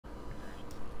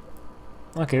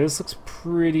Okay, this looks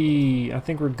pretty... I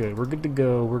think we're good. We're good to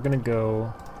go. We're gonna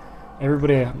go.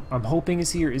 Everybody I'm hoping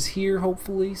is here,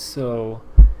 hopefully, so...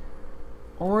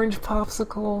 Orange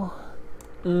popsicle?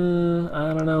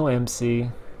 I don't know, MC.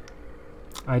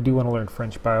 I do want to learn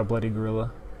French by a bloody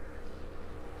gorilla.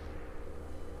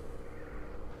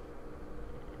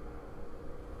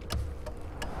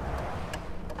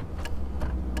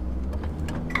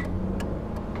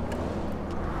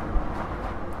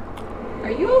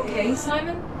 Are you okay,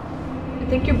 Simon? I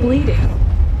think you're bleeding.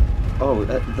 Oh,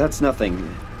 that's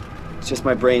nothing. It's just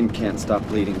my brain can't stop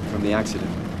bleeding from the accident.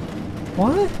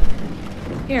 What?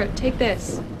 Here, take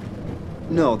this.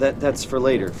 No, that's for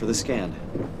later, for the scan.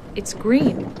 It's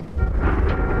green.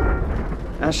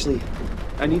 Ashley,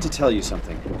 I need to tell you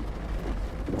something.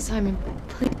 Simon,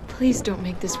 please don't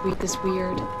make this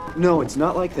weird. No, it's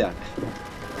not like that.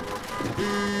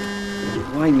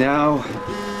 Why now?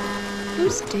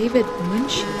 Who's David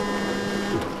Munchie?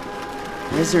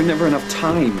 Why is there never enough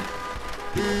time?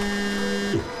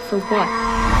 For what?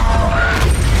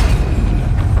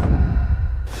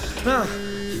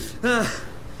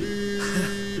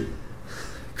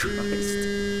 Christ.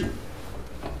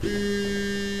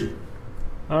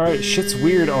 Alright, shit's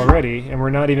weird already, and we're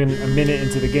not even a minute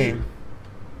into the game.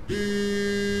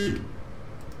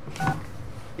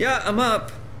 Yeah, I'm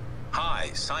up. Hi,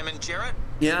 Simon Jarrett?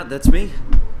 Yeah, that's me.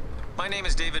 My name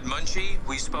is David Munchie.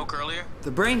 We spoke earlier.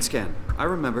 The brain scan. I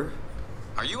remember.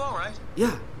 Are you alright?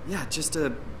 Yeah, just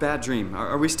a bad dream.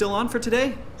 Are we still on for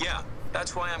today? Yeah,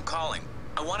 that's why I'm calling.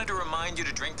 I wanted to remind you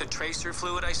to drink the tracer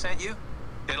fluid I sent you.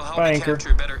 It'll help Bye, you Anchor.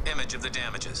 capture a better image of the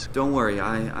damages. Don't worry,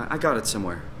 I got it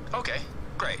somewhere. Okay,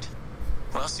 great.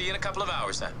 Well, I'll see you in a couple of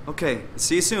hours then. Okay,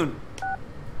 see you soon.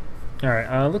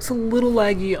 Alright, looks a little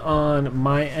laggy on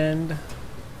my end.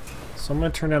 So I'm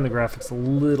going to turn down the graphics a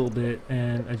little bit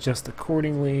and adjust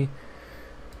accordingly.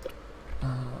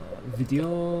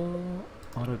 Video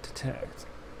auto detect.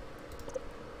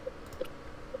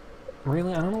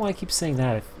 Really? I don't know why I keep saying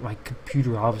that if my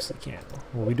computer obviously can't.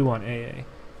 Well, we do on AA.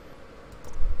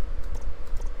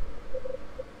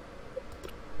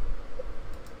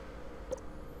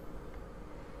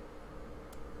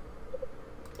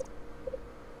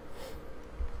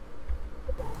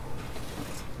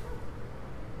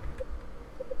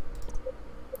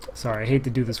 Sorry, I hate to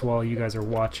do this while you guys are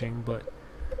watching, but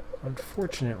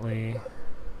unfortunately...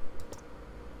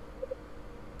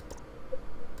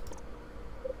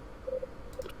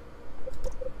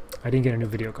 I didn't get a new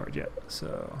video card yet,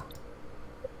 so...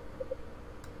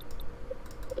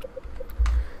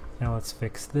 Now let's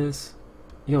fix this.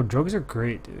 Yo, drugs are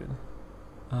great, dude.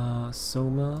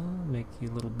 SOMA, make you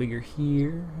a little bigger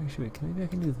here. Actually, wait, maybe I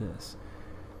can do this.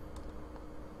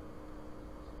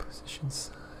 Position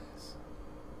size.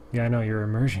 Yeah, I know, your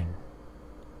immersion.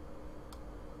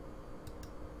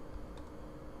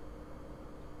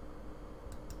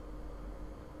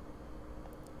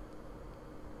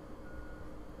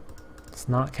 Let's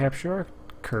not capture our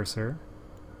cursor.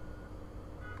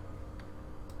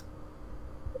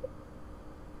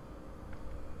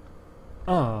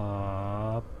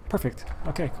 Perfect.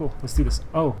 Okay, cool. Let's do this.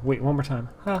 Oh, wait, one more time.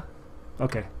 Huh.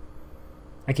 Okay.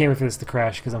 I can't wait for this to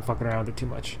crash because I'm fucking around with it too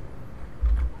much.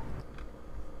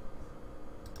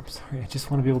 I'm sorry, I just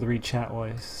want to be able to read chat while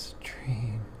I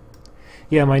stream.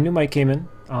 Yeah, my new mic came in.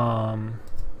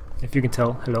 If you can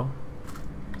tell, hello.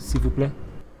 S'il vous plaît.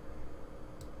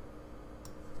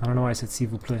 I don't know why I said s'il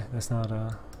vous plaît. That's not,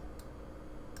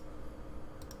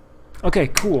 Okay,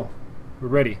 cool. We're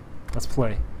ready. Let's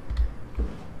play.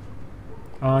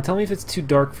 Tell me if it's too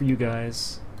dark for you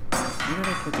guys. Where did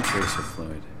I put the tracer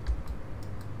fluid?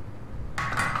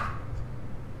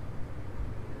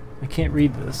 I can't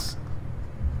read this.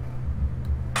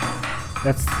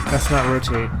 That's not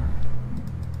rotate.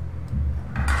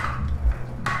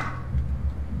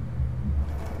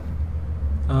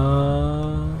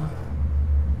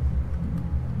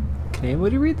 Can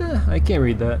anybody read that? I can't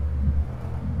read that.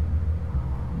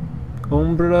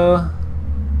 Umbra,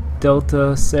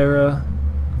 Delta, Sarah,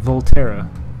 Volterra.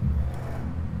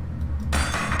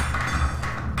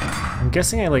 I'm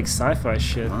guessing I like sci-fi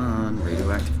shit. Come on,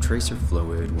 radioactive tracer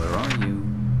fluid, where are you?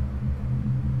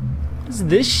 What is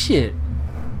this shit?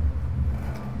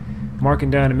 Mark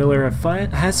and Diana Miller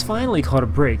has finally caught a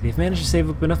break. They've managed to save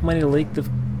up enough money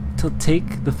to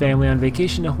take the family on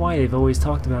vacation to Hawaii they've always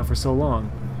talked about for so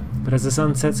long. But as the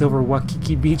sun sets over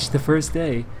Waikiki Beach the first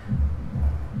day,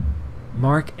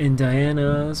 Mark and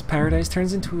Diana's paradise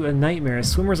turns into a nightmare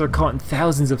as swimmers are caught in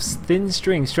thousands of thin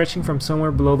strings stretching from somewhere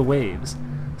below the waves.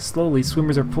 Slowly,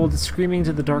 swimmers are pulled screaming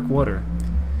into the dark water.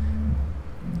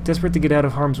 Desperate to get out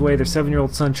of harm's way, their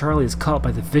 7-year-old son Charlie is caught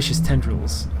by the vicious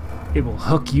tendrils. It will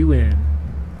hook you in.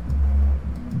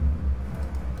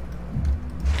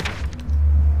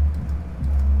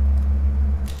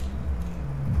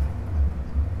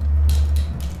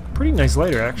 Pretty nice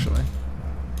lighter, actually.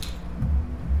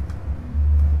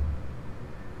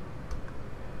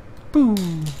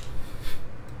 Boom.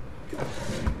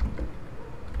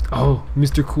 Oh,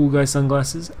 Mr. Cool Guy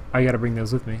sunglasses. I gotta bring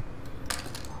those with me.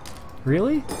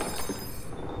 Really?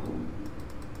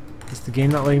 Is the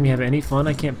game not letting me have any fun?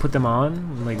 I can't put them on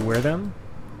and like wear them?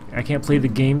 I can't play the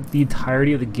game, the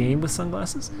entirety of the game with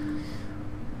sunglasses?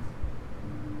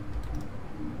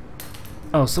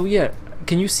 Oh, so yeah,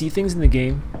 can you see things in the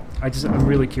game? I'm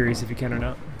really curious if you can or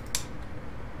not.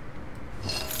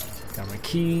 Got my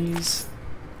keys.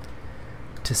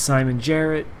 To Simon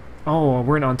Jarrett. Oh,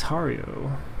 we're in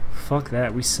Ontario. Fuck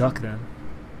that, we suck then.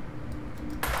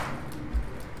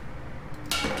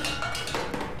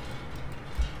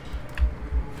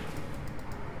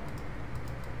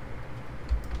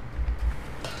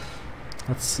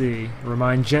 Let's see.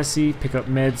 Remind Jesse, pick up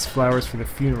meds, flowers for the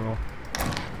funeral.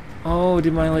 Oh,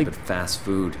 did my like... But fast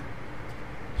food.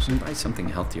 Should buy something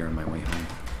healthier on my way home.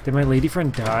 Did my lady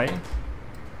friend die?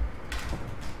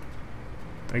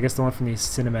 I guess the one from the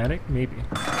cinematic? Maybe.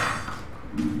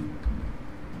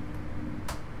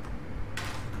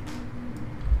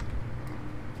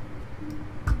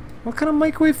 What kind of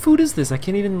microwave food is this? I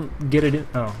can't even get it in.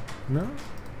 Oh, no?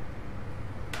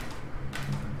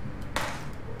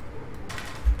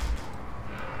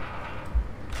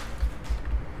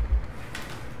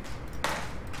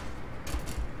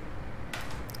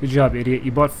 Good job, idiot.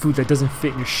 You bought food that doesn't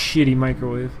fit in your shitty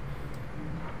microwave.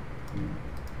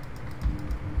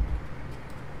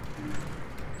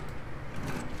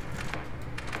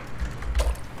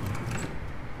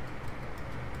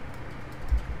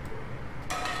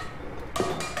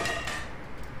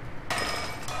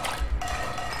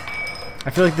 I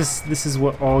feel like this is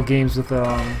what all games with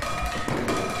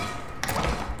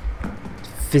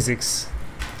physics.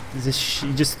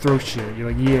 You just throw shit.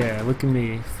 You're like, yeah, look at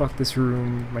me. Fuck this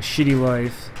room. My shitty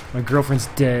life. My girlfriend's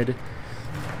dead.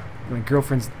 My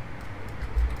girlfriend's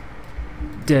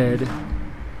dead.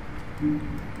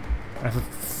 I have a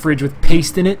fridge with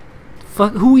paste in it.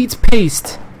 Fuck, who eats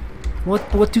paste?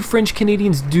 What do French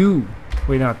Canadians do?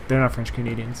 Wait, they're not French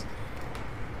Canadians.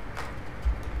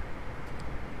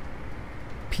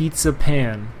 Pizza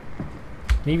pan.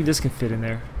 Maybe this can fit in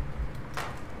there.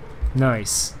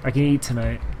 Nice. I can eat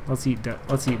tonight. Let's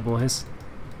eat, boys.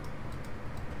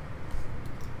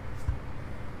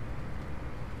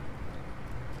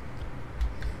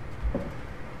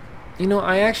 You know,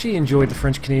 I actually enjoyed the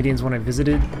French Canadians when I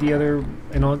visited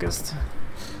in August.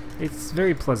 It's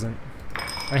very pleasant.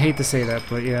 I hate to say that,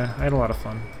 but yeah, I had a lot of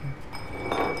fun.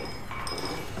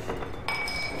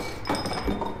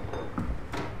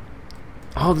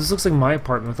 Oh, this looks like my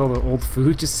apartment with all the old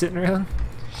food just sitting around.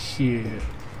 Shit.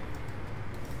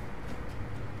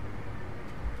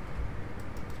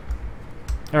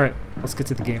 Alright, let's get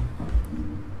to the game.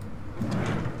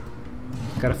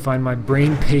 Gotta find my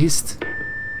brain paste.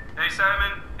 Hey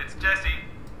Simon, it's Jesse.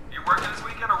 You working this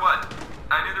weekend or what?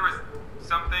 I knew there was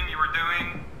something you were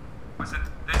doing. Was it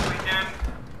this weekend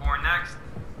or next?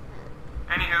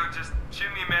 Anywho, just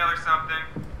shoot me a mail or something.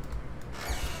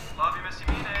 Love you, miss you,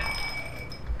 mean it.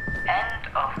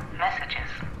 End of messages.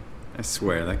 I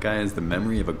swear, that guy has the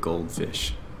memory of a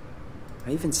goldfish.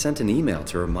 I even sent an email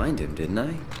to remind him, didn't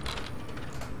I?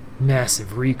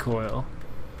 Massive recoil.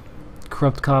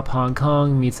 Corrupt cop Hong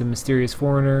Kong meets a mysterious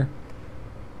foreigner.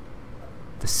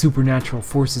 The supernatural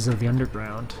forces of the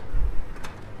underground.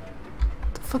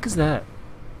 What the fuck is that?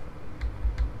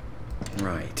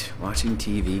 Right. Watching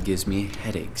TV gives me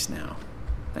headaches now.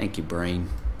 Thank you, brain.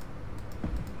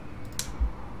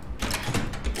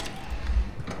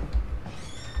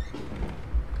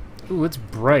 Ooh, it's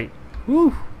bright.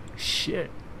 Woo! Shit.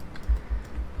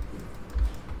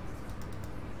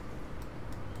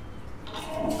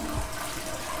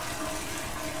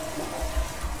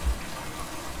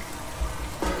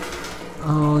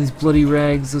 Oh, these bloody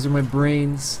rags, those are my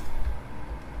brains.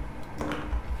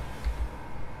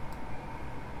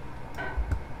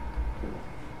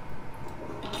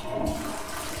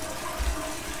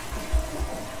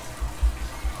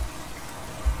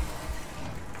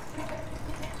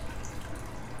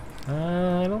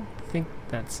 I don't think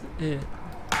that's it.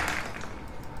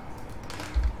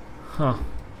 Huh.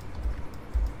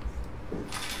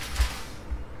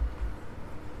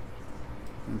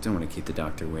 I don't want to keep the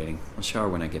doctor waiting. I'll shower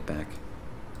when I get back.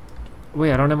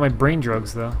 Wait, I don't have my brain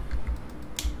drugs though.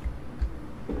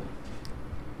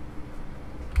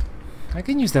 I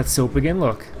can use that soap again,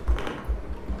 look.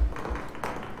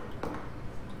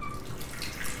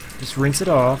 Just rinse it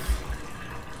off.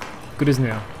 Good as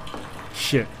new.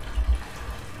 Shit.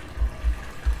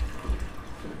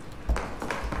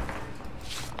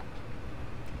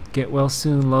 Get well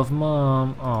soon, love,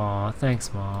 Mom. Aw,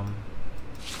 thanks, Mom.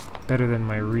 Better than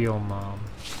my real mom.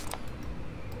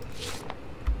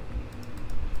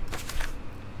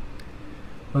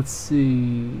 Let's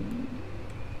see.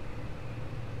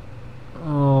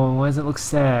 Oh, why does it look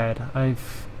sad? I'm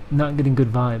not getting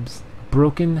good vibes.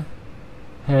 Broken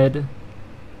head.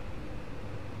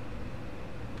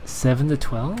 7 to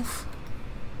 12?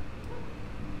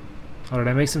 Oh, did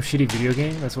I make some shitty video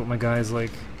game? That's what my guy's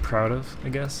like proud of, I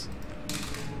guess.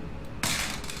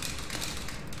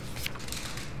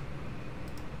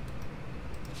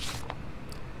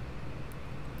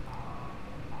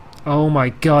 Oh my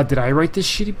god, did I write this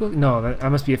shitty book? No, I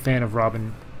must be a fan of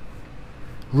Robin.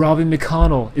 Robin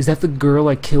McConnell. Is that the girl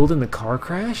I killed in the car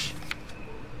crash?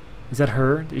 Is that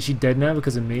her? Is she dead now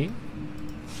because of me?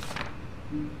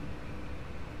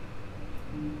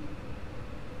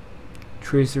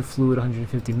 Tracer fluid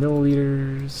 150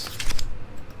 milliliters.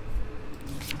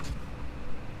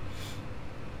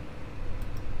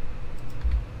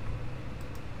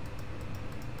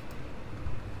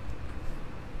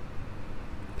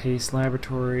 Pace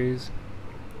Laboratories.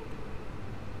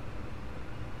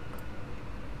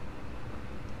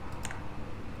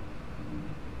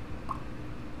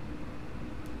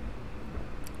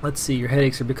 Let's see, your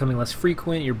headaches are becoming less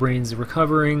frequent, your brain's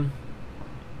recovering.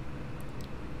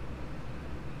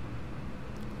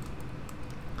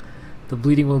 The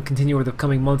bleeding will continue over the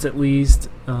coming months at least.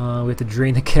 We have to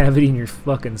drain the cavity in your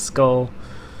fucking skull.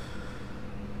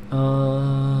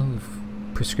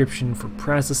 Prescription for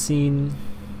prazosin.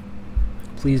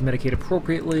 Please medicate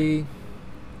appropriately.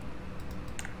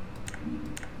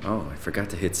 Oh, I forgot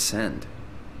to hit send.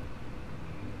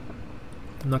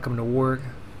 I'm not coming to work.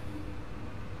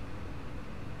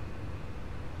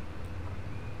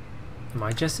 Am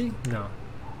I Jesse? No.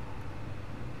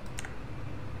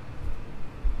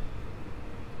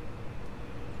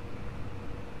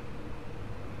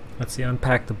 Let's see,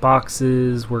 unpack the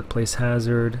boxes, workplace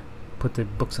hazard, put the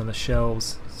books on the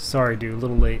shelves. Sorry, dude, a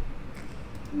little late.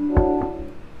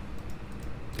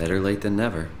 Better late than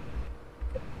never.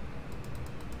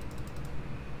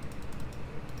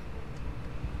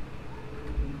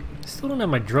 Still don't have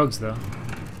my drugs, though.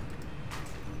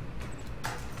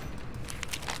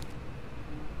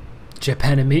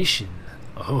 Japanimation.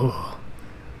 Oh.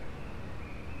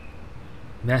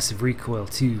 Massive Recoil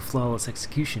 2, Flawless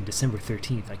Execution, December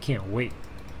 13th. I can't wait.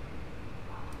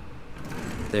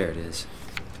 There it is.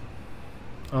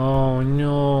 Oh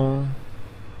no.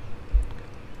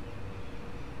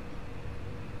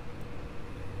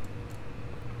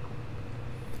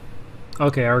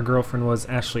 Okay, our girlfriend was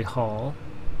Ashley Hall.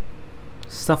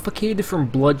 Suffocated from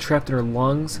blood trapped in her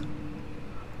lungs.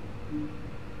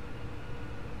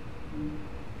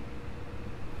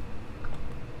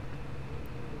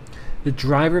 The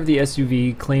driver of the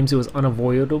SUV claims it was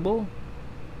unavoidable.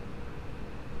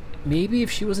 Maybe if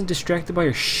she wasn't distracted by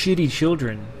her shitty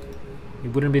children, it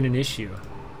wouldn't have been an issue.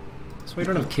 That's why I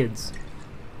don't have kids.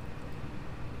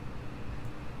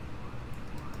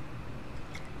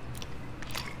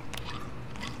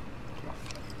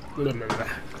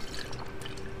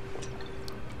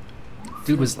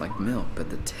 Dude was like milk, but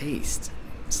the taste,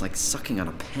 it's like sucking on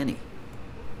a penny.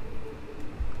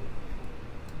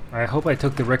 I hope I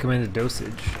took the recommended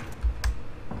dosage.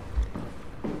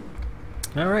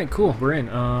 Alright, cool, we're in.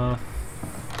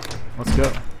 Let's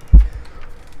go.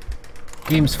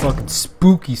 Game's fucking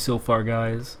spooky so far,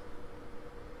 guys.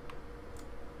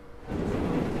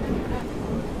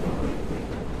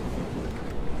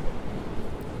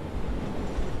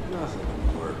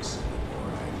 Nothing works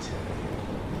anymore, I tell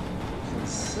you.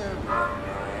 Conservative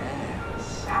my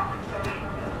ass.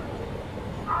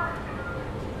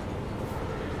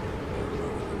 They're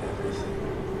ruining everything.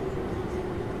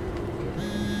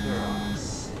 They're all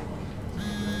sick.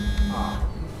 Oh.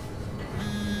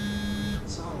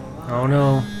 It's all a lie. Oh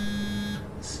no.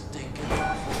 Stinking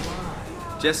awful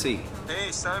lie. Jesse,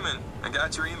 Hey, Simon. I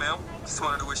got your email. Just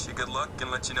wanted to wish you good luck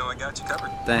and let you know I got you covered.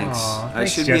 thanks. Aw, I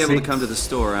thanks, should be able Jesse. to come to the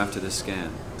store after the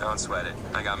scan. Don't sweat it.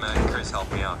 I got Matt and Chris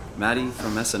helping me out. Maddie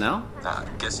from SNL?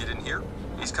 Guess you didn't hear?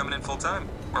 He's coming in full time,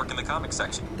 working the comics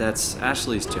section. That's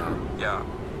Ashley's job. Yeah,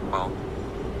 well,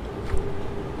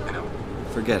 you know.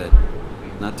 Forget it.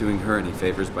 Not doing her any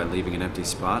favors by leaving an empty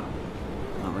spot.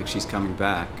 Not like she's coming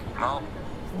back. Well,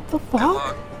 What the good fuck?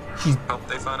 luck. She's Hope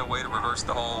they find a way to reverse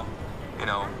the whole, you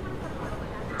know,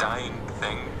 dying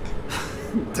thing.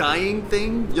 Dying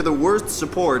thing? You're the worst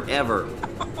support ever.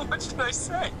 What should I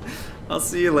say? I'll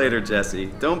see you later, Jesse.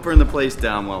 Don't burn the place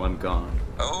down while I'm gone.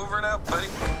 Over and out, buddy.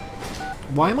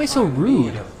 Why am I so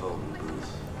rude? A phone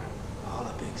booth. All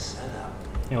a big setup.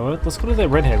 You know what? Let's go to that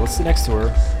redhead. Let's sit next to her.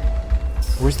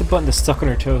 Where's the button that's stuck on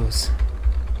her toes?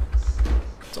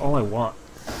 That's all I want.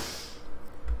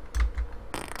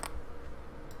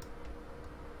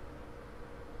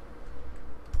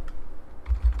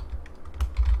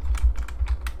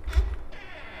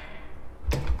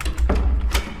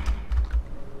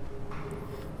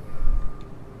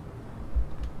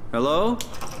 Hello?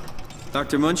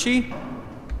 Dr. Munchie?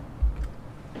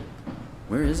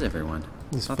 Where is everyone?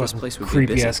 This Thought this fucking place would be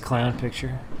creepy busy. ass clown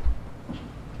picture.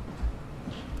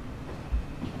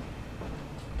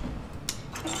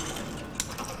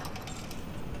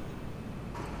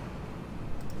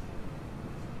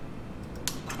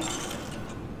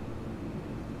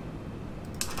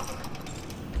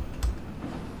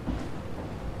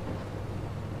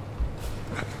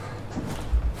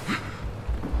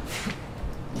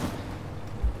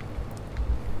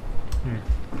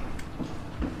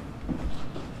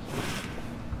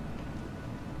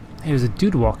 Hey, there's a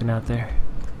dude walking out there.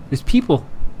 There's people.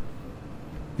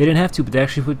 They didn't have to, but they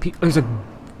actually put people. There's a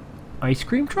ice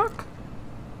cream truck?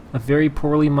 A very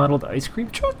poorly modeled ice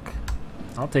cream truck?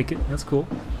 I'll take it. That's cool.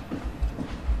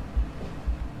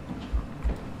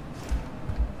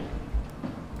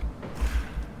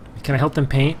 Can I help them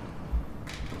paint?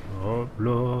 Oh,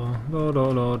 la, la, la,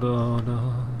 la, la,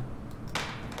 la.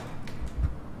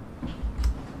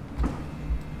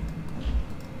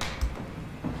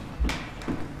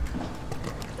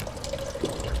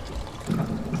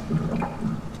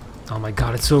 Oh my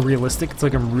god, it's so realistic. It's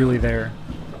like I'm really there.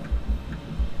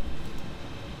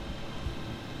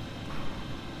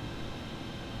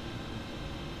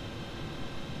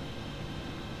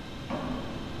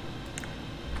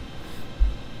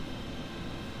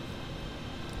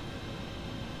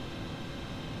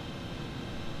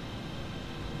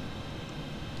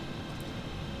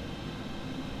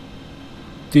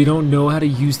 They don't know how to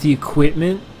use the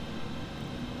equipment?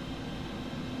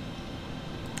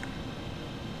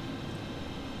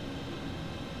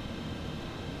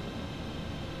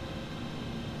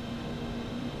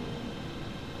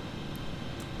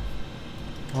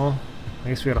 Well, I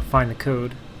guess we gotta find the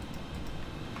code.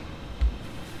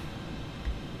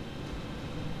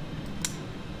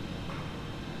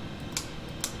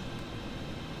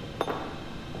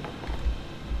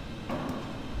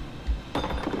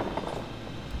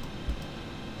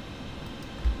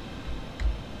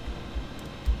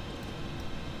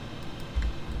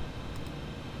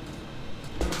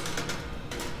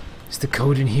 Is the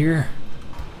code in here?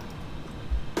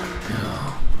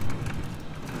 No.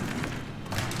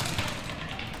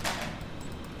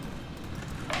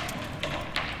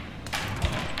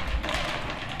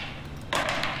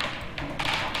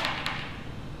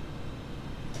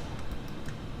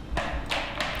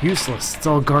 Useless. It's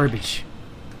all garbage.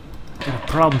 Gotta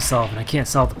problem solve and I can't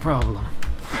solve the problem.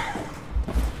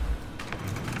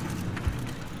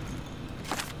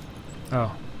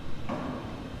 Oh.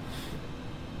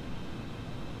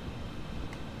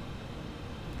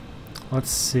 Let's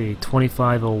see,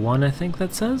 2501 I think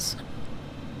that says?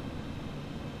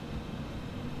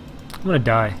 I'm gonna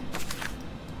die.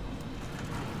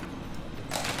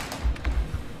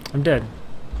 I'm dead.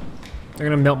 They're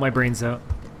gonna melt my brains out.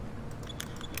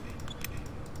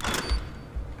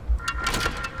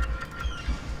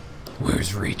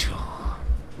 Where's Rachel?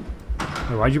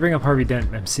 Wait, why'd you bring up Harvey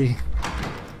Dent, MC?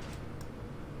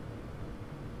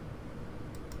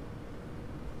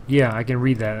 Yeah, I can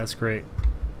read that, that's great.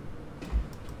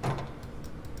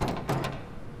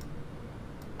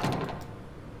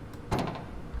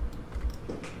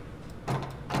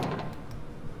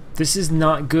 This is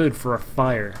not good for a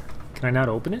fire. Can I not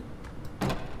open it?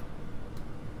 Can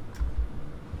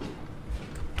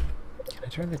I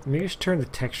turn the... Maybe I should turn the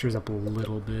textures up a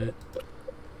little bit.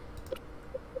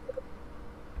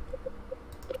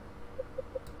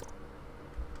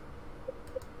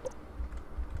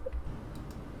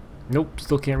 Nope,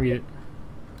 still can't read it.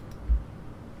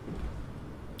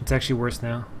 It's actually worse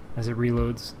now, as it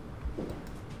reloads.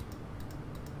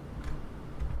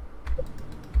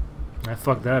 I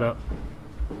fucked that up.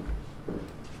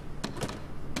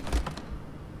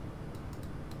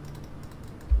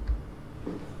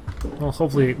 Well,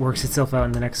 hopefully it works itself out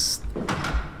in the next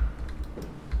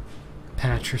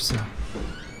patch or so.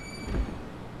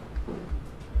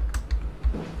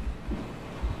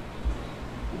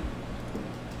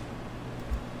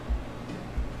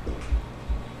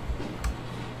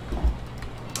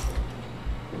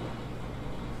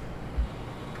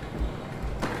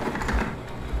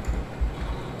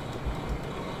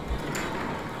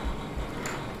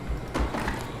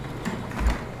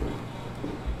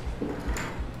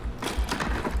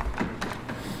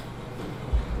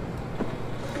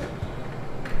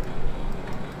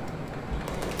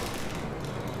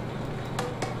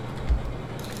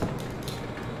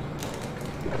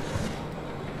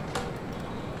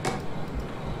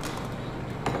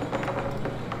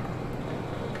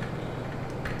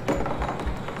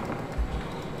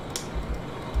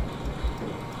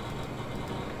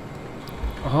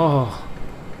 Oh,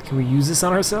 can we use this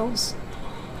on ourselves?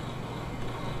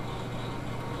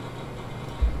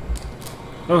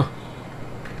 Oh.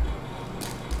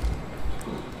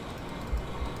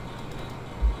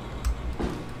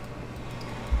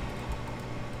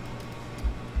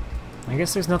 I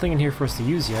guess there's nothing in here for us to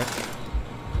use yet.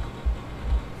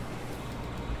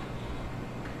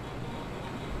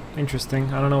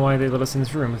 Interesting. I don't know why they let us in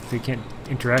this room if they can't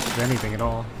interact with anything at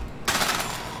all.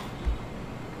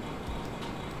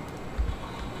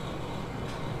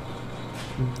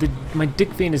 My dick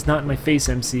vein is not in my face,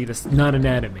 MC. That's not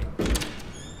anatomy. Do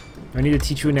I need to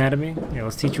teach you anatomy? Yeah,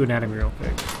 let's teach you anatomy real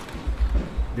quick.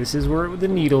 This is where the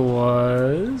needle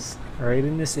was. Right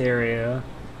in this area.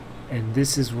 And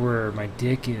this is where my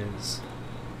dick is.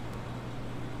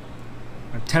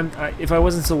 If I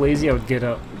wasn't so lazy, I would get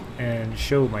up and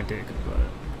show my dick, but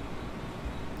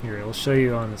here, I'll show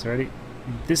you on this. Ready?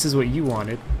 This is what you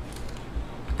wanted.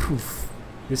 Poof.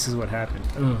 This is what happened.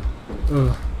 Ugh.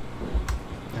 Ugh.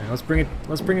 Alright,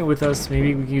 let's bring it with us.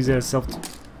 Maybe we can use it as self.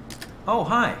 Oh,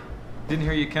 hi. Didn't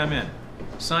hear you come in.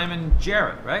 Simon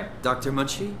Jarrett, right? Dr.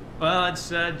 Munchie? Well, it's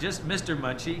just Mr.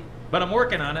 Munchie, but I'm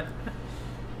working on it.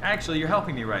 Actually, you're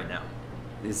helping me right now.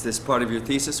 Is this part of your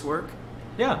thesis work?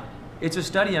 Yeah, it's a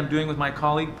study I'm doing with my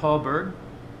colleague Paul Berg.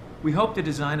 We hope to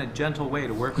design a gentle way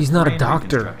to work with He's not a brain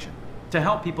doctor. reconstruction to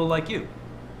help people like you.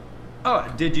 Oh,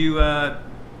 did you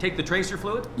take the tracer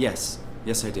fluid? Yes.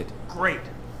 Yes, I did. Great.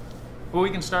 Well, we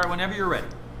can start whenever you're ready.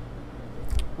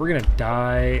 We're gonna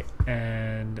die,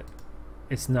 and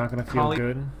it's not gonna feel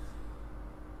good.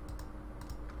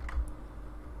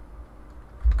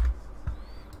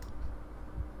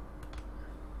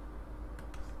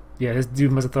 Yeah, this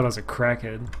dude must have thought I was a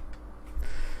crackhead.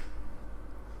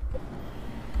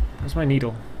 Where's my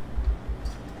needle?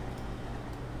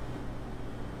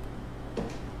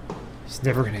 He's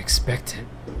never gonna expect it.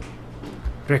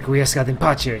 Requiescat in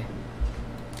pace.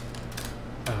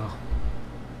 Oh.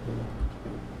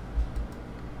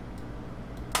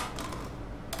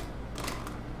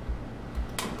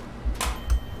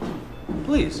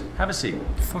 Please, have a seat.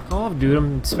 Fuck off, dude.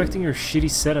 I'm inspecting your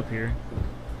shitty setup here.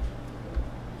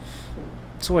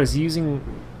 So what, is he using...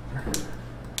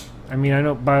 I mean, I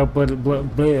know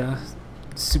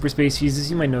super space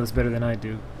fuses. You might know this better than I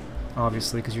do.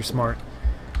 Obviously, because you're smart.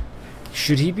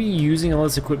 Should he be using all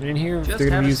this equipment in here if Just they're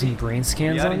going to have be a using seat. brain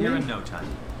scans Be out on of here me? in no time.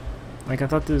 Like, I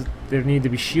thought there needed to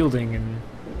be shielding and...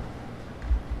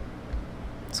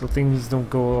 so things don't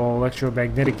go all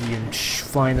electromagnetic-y and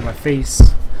fly into my face.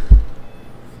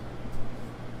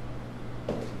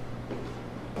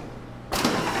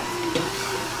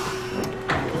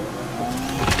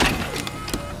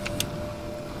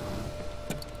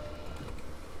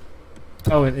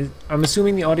 Oh, and I'm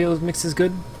assuming the audio mix is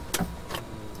good?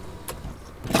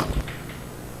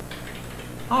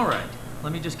 All right,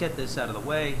 let me just get this out of the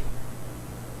way.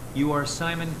 You are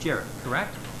Simon Jarrett,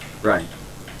 correct? Right.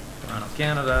 Toronto,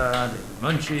 Canada,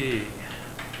 Munchie.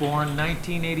 Born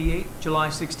 1988, July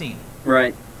 16.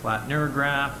 Right. Flat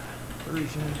neurograph,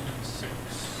 version 6.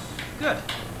 Good.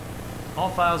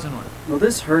 All files in order. Well,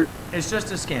 this hurt. It's just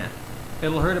a scan.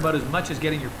 It'll hurt about as much as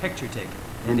getting your picture taken.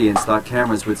 Indians thought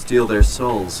cameras would steal their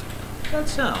souls.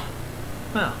 That's so.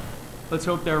 Well, let's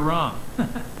hope they're wrong.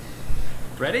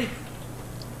 Ready?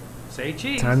 Say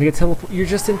cheese. Time to get teleport. You're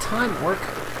just in time, Orc.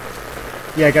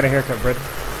 Yeah, I got a haircut, Brett.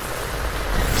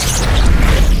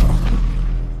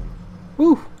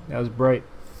 Woo! That was bright.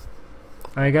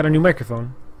 I got a new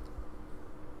microphone.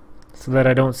 So that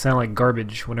I don't sound like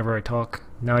garbage whenever I talk.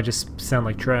 Now I just sound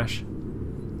like trash.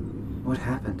 What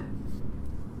happened?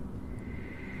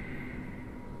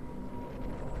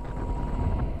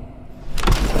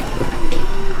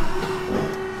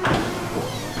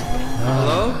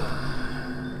 Hello?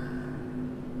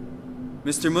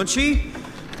 Mr. Munchie?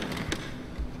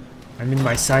 I'm in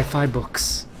my sci-fi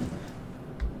books.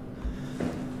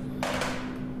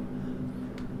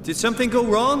 Did something go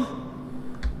wrong?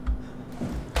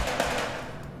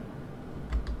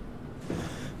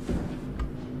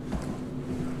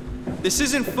 This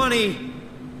isn't funny.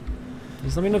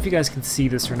 Just let me know if you guys can see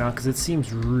this or not, because it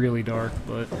seems really dark,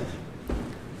 but...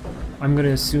 I'm gonna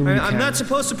assume you can. I'm not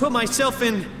supposed to put myself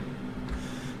in...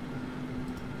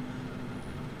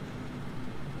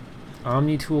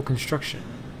 Omni-tool construction.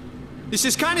 This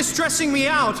is kind of stressing me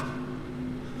out.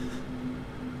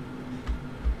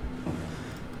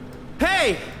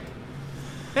 Hey!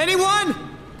 Anyone?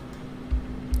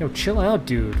 Yo, chill out,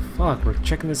 dude. Fuck, we're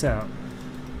checking this out.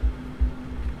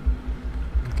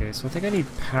 Okay, so I think I need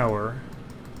power.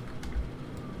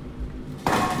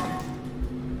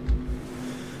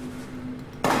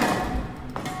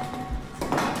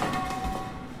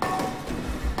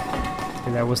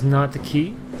 Okay, that was not the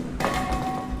key.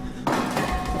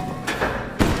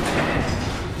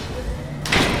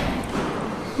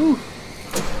 Whew.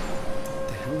 What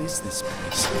the hell is this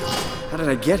place? How did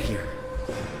I get here?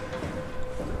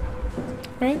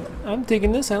 Alright, I'm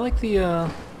digging this. I like the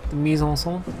mise en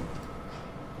scène.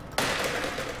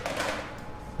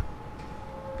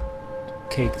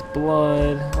 Caked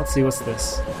blood. Let's see, what's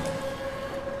this?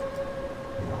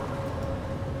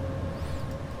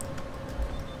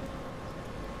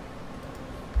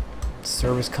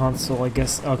 Service console, I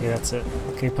guess. Okay, that's it.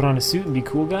 Okay, put on a suit and be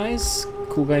cool, guys.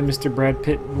 Cool guy, Mr. Brad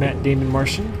Pitt, Matt Damon,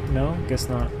 Martian? No? Guess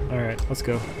not. Alright, let's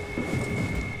go.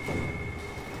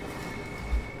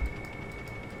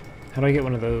 How do I get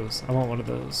one of those? I want one of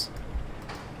those.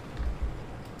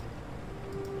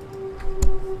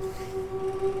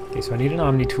 Okay, so I need an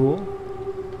Omni tool.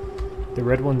 The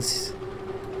red one's...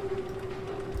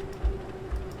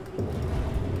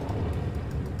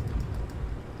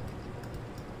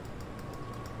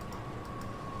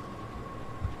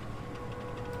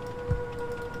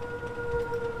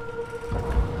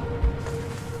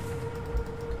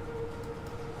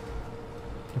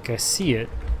 Okay, I see it.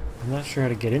 I'm not sure how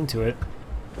to get into it.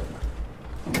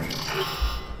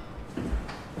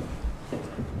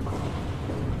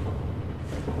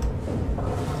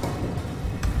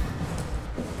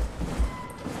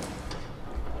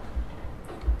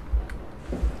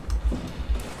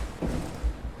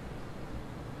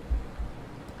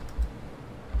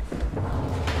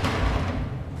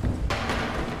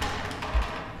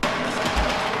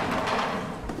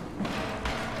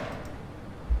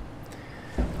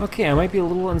 Okay, I might be a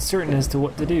little uncertain as to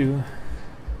what to do.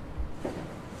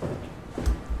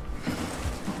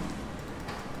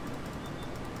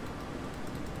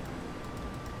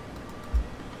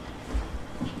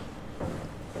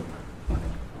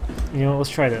 You know, let's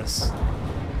try this.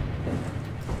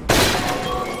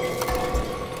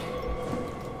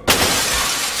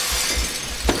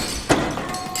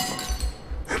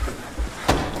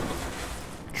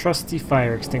 Trusty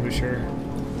fire extinguisher.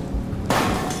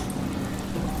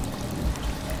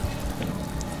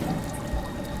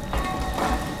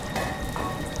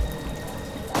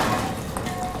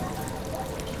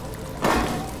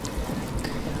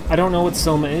 I don't know what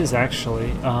SOMA is,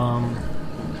 actually.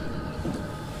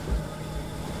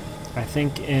 I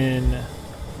think in...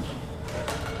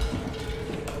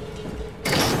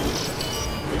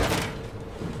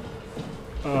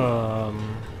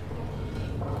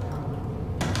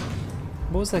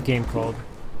 what was that game called?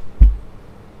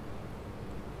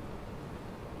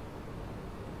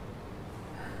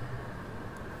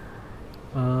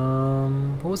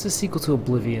 What was the sequel to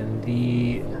Oblivion?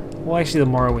 Well, actually the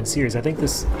Morrowind series. I think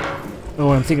this... Oh,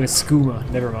 I'm thinking of Skooma.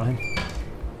 Never mind.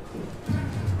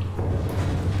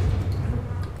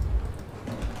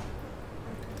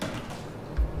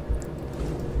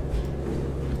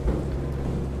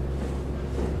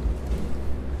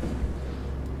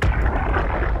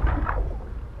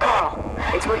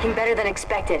 It's working better than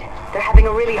expected. They're having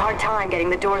a really hard time getting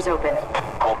the doors open.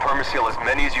 I'll permaseal as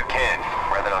many as you can,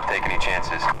 rather not take any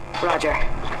chances. Roger.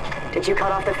 Did you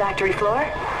cut off the factory floor?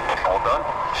 All done?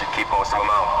 Should keep most of them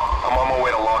out. I'm on my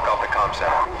way to lock off the comm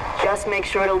center. Just make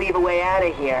sure to leave a way out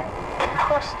of here.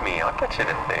 Trust me, I'll get you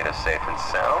to Theta safe and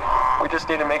sound. We just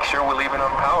need to make sure we're leaving our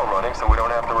power running so we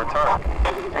don't have to return.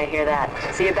 I hear that.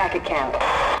 See you back at camp.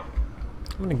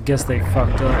 I'm gonna guess they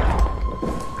fucked up.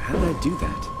 How did I do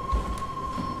that?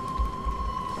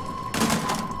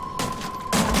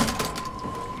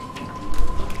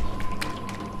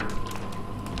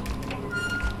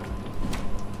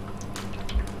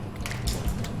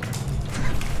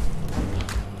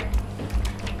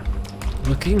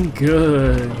 Looking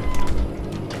good.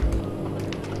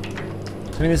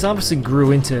 I mean, this obviously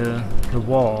grew into the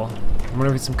wall. I wonder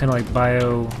if it's some kind of like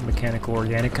biomechanical,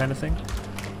 organic kind of thing.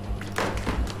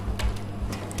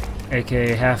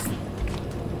 AKA half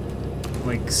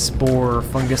like spore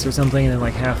fungus or something, and then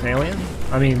like half alien?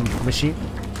 I mean, machine?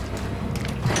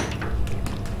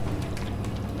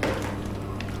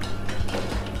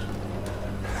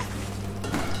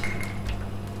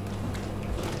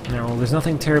 No, well, there's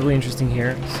nothing terribly interesting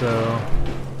here, so...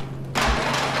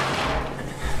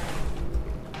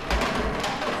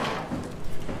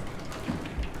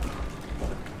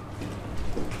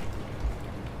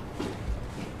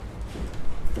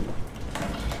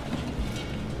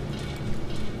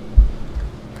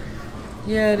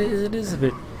 Yeah, it is a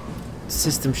bit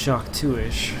System Shock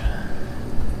 2-ish.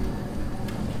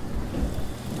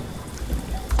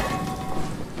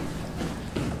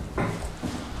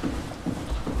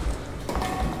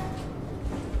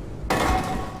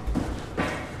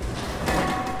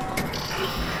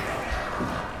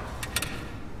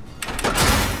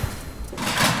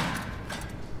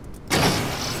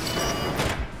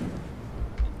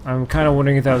 I'm kind of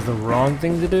wondering if that was the wrong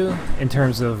thing to do in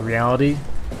terms of reality.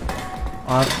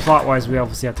 Plot-wise, we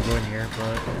obviously have to go in here,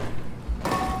 but...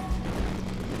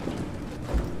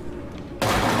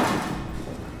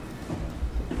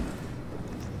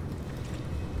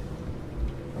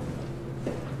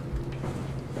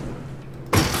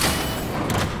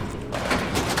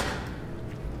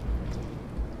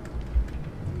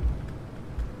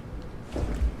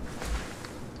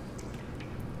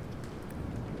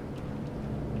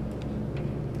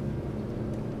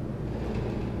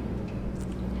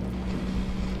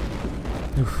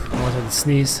 Oof, I almost had to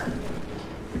sneeze.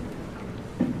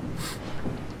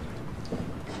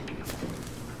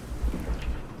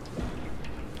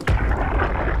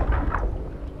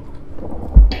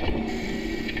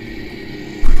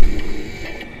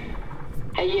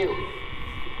 Hey, you.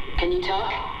 Can you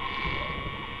talk?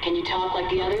 Can you talk like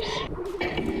the others?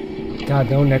 God,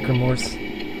 no necromorphs.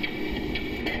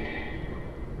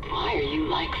 Why are you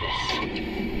like this?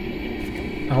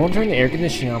 I want to turn the air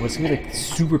conditioning on, but it's gonna be like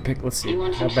super pick. Let's see.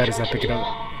 How bad does that pick it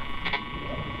up?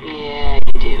 Yeah,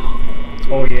 you do.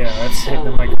 Oh yeah, that's hitting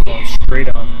the microphone straight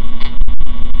on.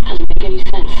 Doesn't make any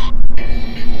sense.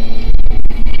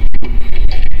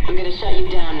 I'm gonna shut you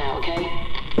down now, okay?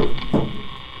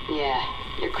 Yeah,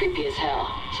 you're creepy as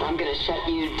hell, so I'm gonna shut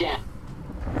you down.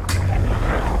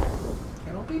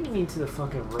 I don't be mean to the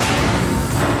fucking room.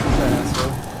 That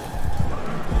asshole.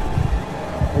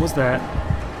 What was that?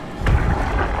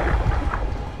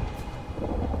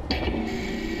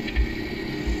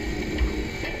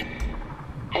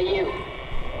 Hey, you.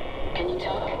 Can you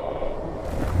talk?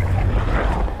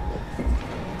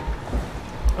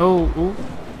 Oh, ooh.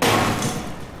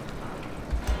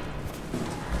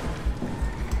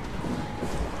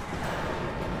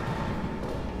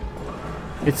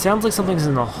 It sounds like something's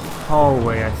in the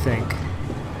hallway, I think.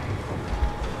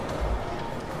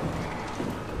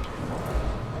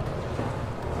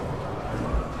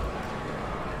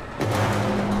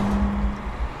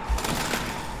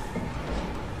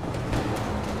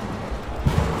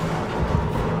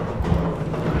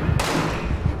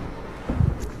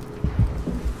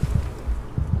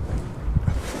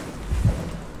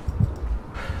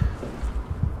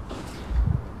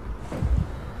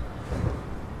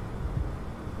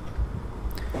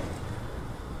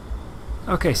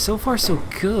 Okay, so far so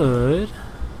good.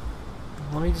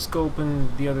 Let me just go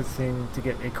open the other thing to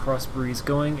get a cross breeze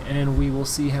going, and we will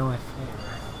see how I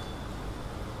fare.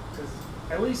 Because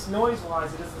at least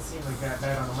noise-wise, it doesn't seem like that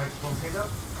bad on the microphone pickup.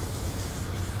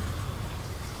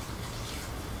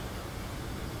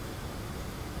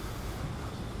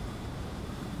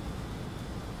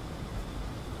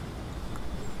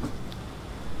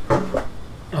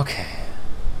 Okay.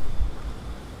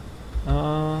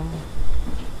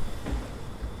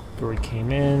 Door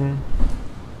came in.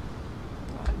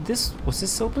 Was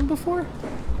this open before?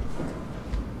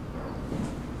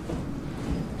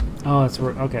 Oh, it's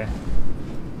okay.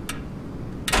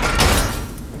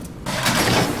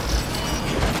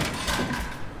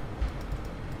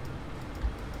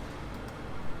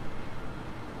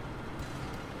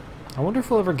 I wonder if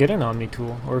we'll ever get an Omni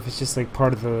tool, or if it's just like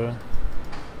part of the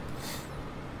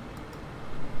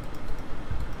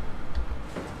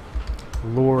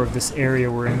lore of this area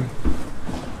we're in.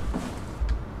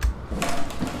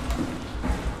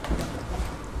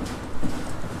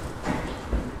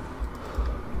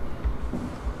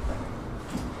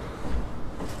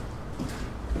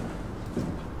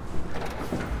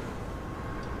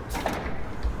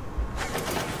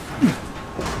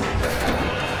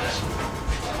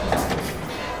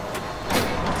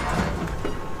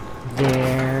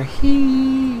 They're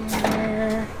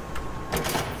here.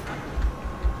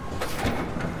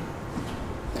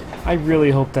 I really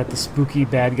hope that the spooky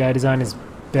bad guy design is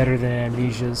better than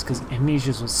Amnesia's, because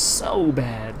Amnesia's was so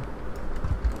bad.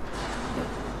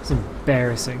 It's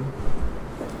embarrassing.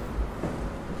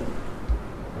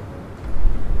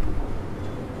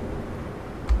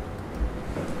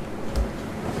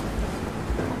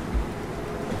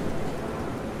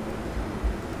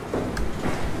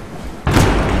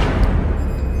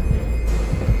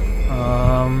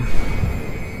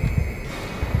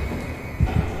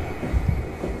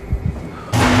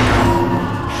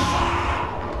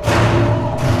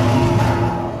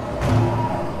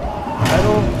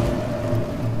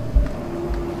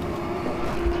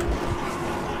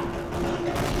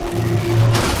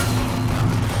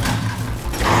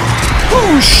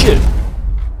 Oh shit!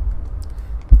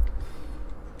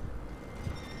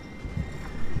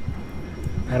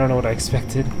 I don't know what I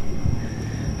expected.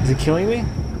 Is it killing me?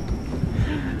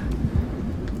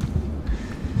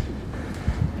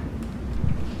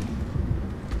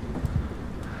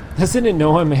 Doesn't it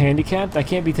know I'm handicapped? I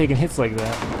can't be taking hits like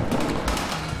that.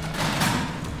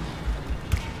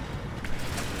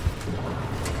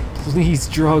 Please,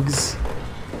 drugs.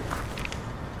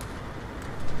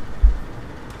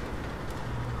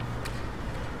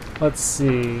 Let's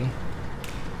see.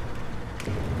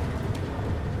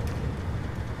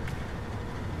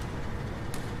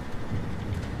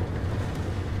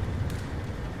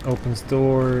 Opens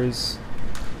doors.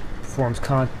 Performs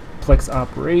complex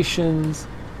operations.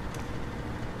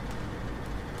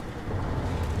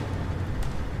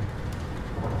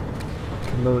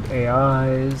 Can load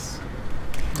AIs.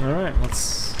 Alright,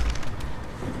 looks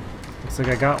like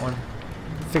I got one.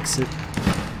 Fix it.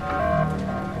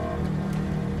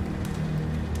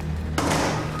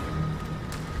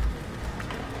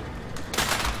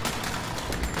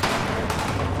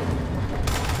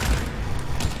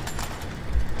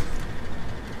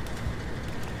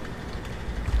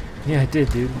 Yeah, I did,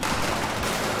 dude.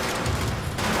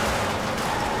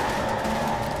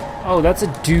 Oh, that's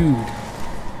a dude.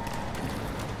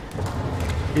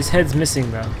 His head's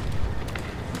missing, though.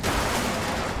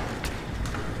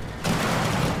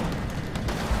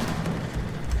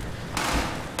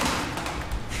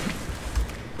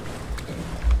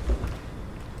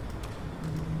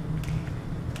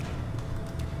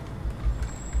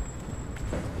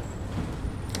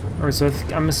 Alright, so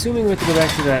I'm assuming we have to go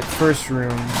back to that first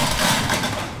room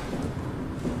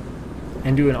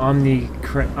and do an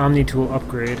Omni tool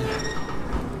upgrade.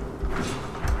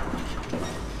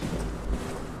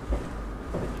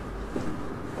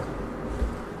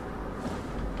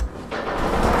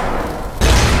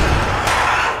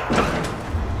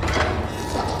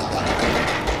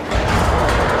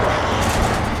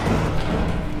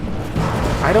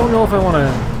 I don't know if I want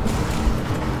to.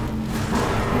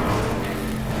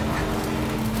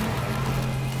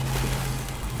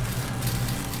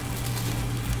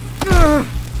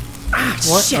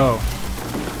 What? Shit. Oh.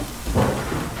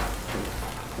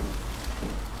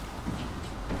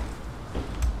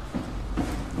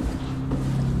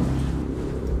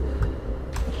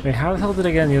 Wait, how the hell did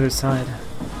I get on the other side?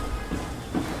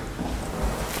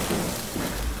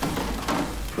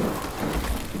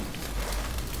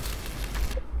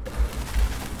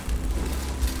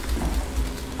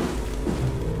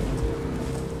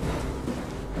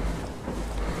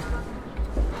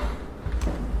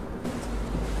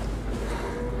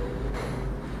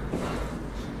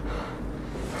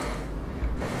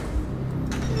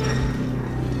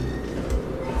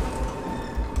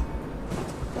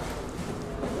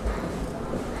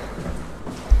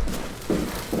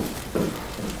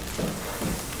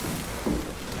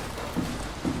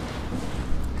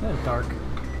 Kind of dark.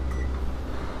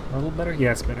 A little better?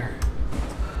 Yeah, it's better.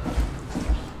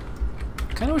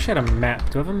 Kind of wish I had a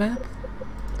map. Do I have a map?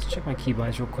 Let's check my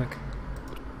keybinds real quick.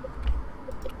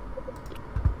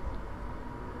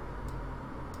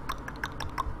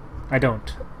 I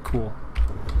don't. Cool.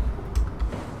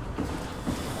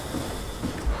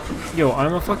 Yo,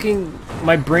 I'm a fucking...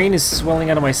 My brain is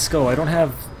swelling out of my skull. I don't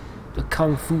have a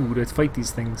kung fu to fight these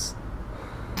things.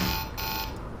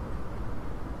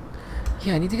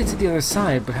 Yeah, I need to get to the other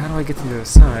side, but how do I get to the other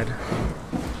side?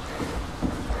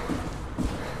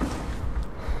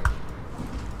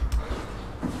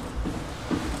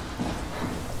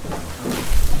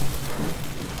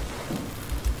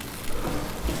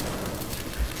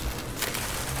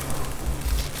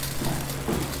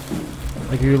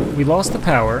 Like, we lost the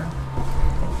power.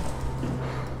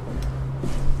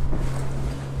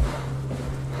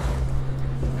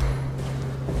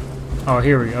 Oh,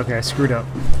 here we go. Okay, I screwed up.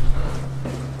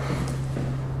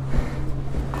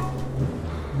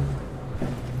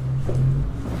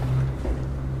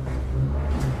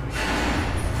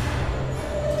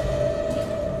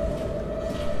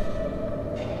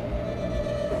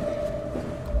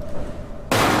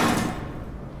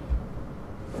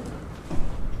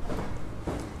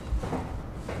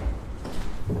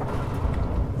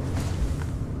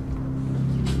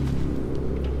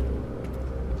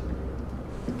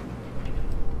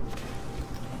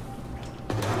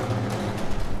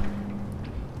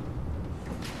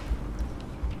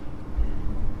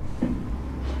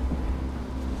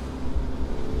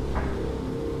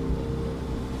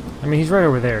 I mean, he's right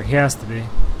over there. He has to be.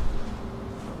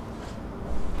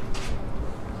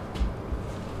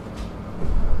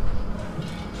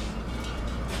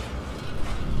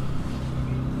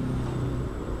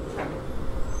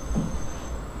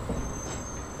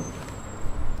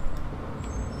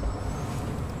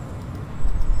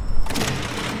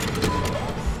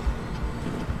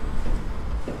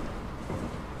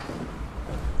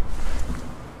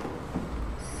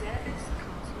 Service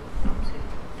console up to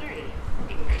 3,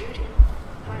 including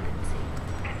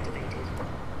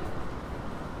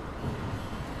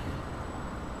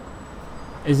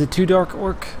Is it too dark,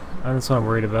 Orc? That's what I'm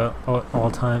worried about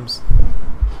all times.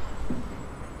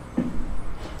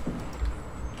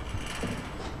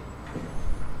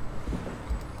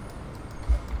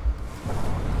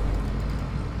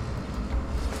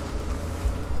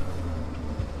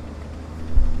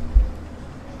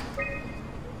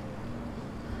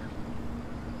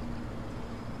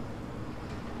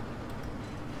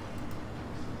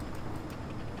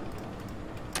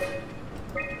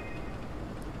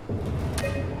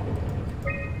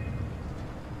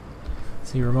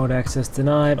 See, remote access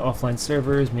denied, offline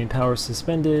servers, main power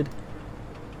suspended,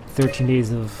 13 days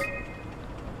of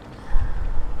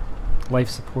life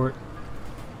support.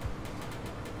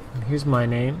 And here's my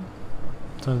name.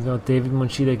 Talking about David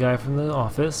Monchita, guy from the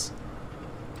office.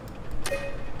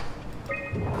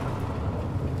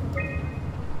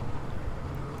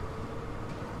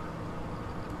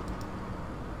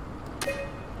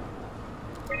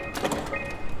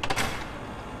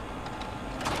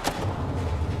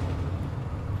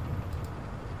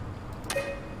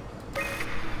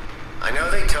 I know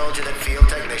they told you that field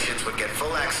technicians would get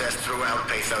full access throughout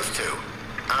Pathos 2.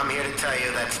 I'm here to tell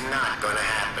you that's not gonna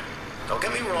happen. Don't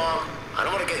get me wrong, I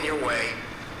don't want to get in your way.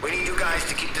 We need you guys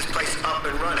to keep this place up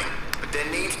and running, but there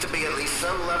needs to be at least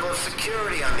some level of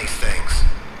security on these things.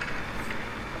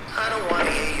 I don't want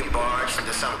to hear you barged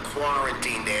into some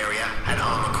quarantined area at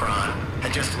Omicron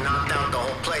and just knocked out the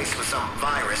whole place with some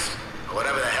virus, or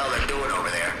whatever the hell they're doing over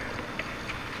there.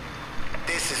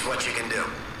 This is what you can do.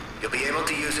 You'll be able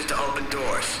to use it to open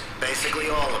doors. Basically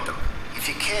all of them. If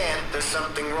you can't, there's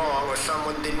something wrong or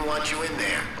someone didn't want you in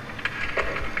there.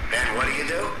 Then what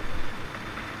do?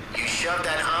 You shove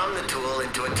that Omnitool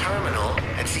into a terminal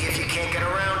and see if you can't get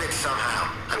around it somehow.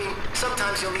 I mean,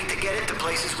 sometimes you'll need to get into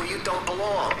places where you don't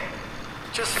belong.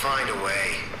 Just find a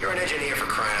way. You're an engineer, for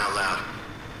crying out loud.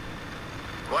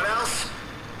 What else?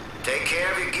 Take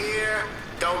care of your gear.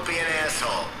 Don't be an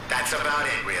asshole. That's about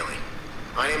it, really.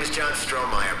 My name is John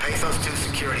Strohmeyer, Pathos 2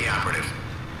 security operative.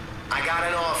 I got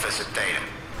an office at Theta.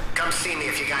 Come see me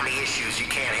if you got any issues you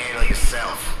can't handle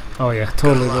yourself. Oh yeah,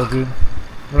 totally will, dude.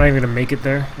 We're not even gonna make it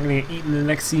there. We're gonna get eaten in the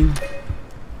next scene.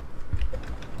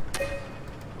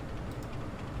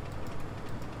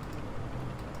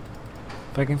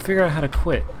 If I can figure out how to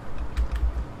quit.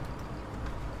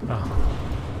 Oh.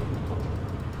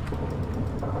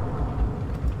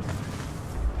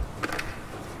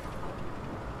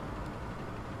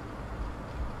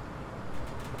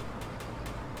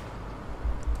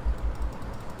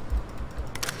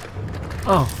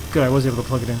 Oh, good, I was able to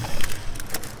plug it in.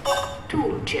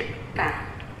 Tool chip found.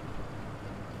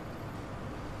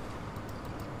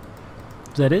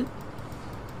 Is that it?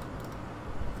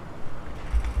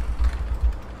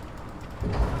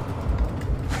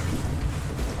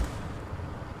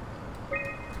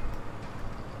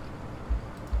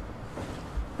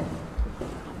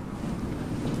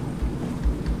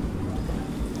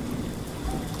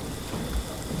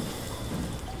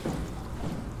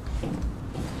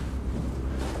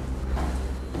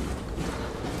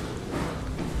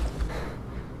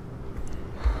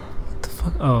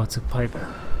 Oh, it's a pipe.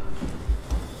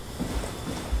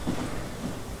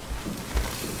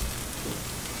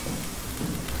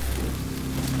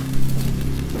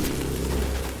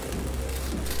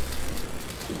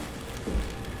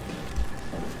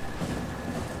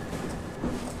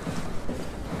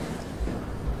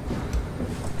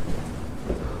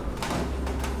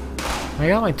 I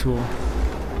got my tool.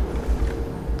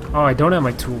 Oh, I don't have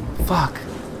my tool. Fuck.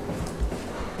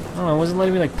 Oh, it wasn't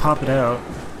letting me like pop it out.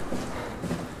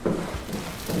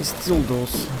 Still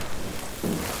those.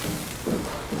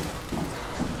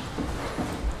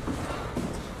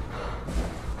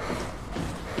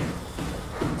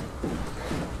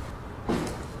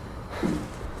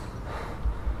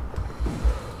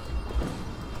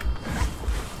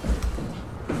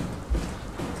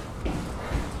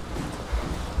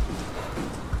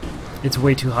 It's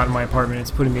way too hot in my apartment.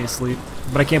 It's putting me to sleep.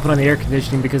 But I can't put on the air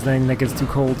conditioning because then that gets too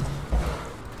cold.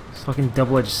 It's fucking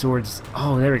double-edged swords.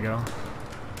 Oh, there we go.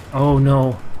 Oh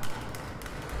no.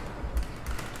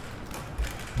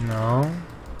 No.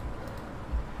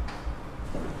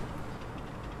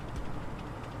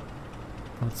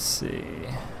 Let's see.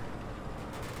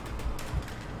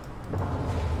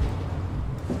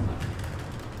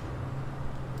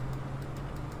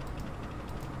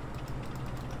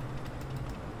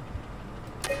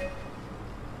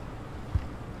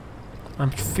 I'm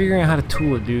figuring out how to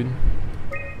tool it, dude.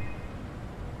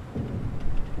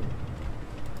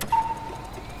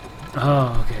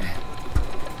 Oh, okay.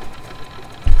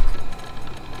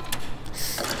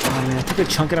 Oh man, I took a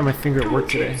chunk out of my finger at work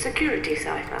today. Security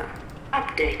cipher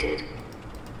updated.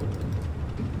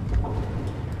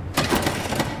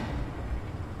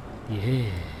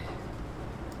 Yeah.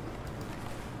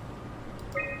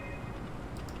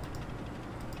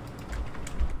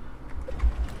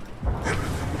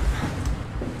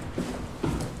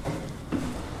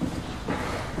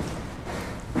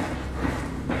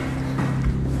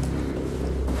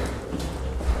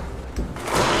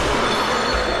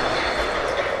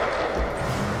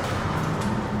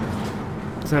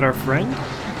 Is that our friend?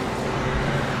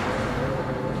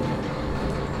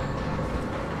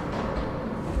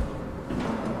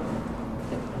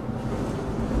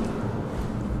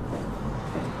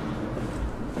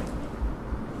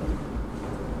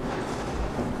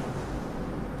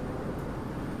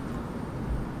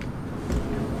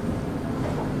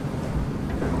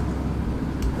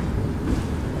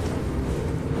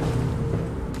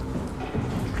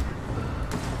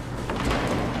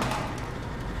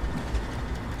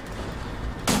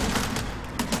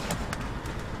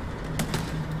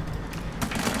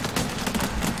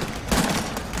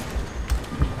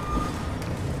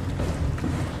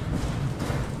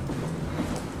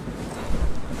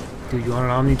 Dude, you want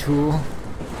an Omni tool?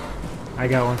 I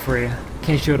got one for you.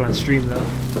 Can't show it on stream though.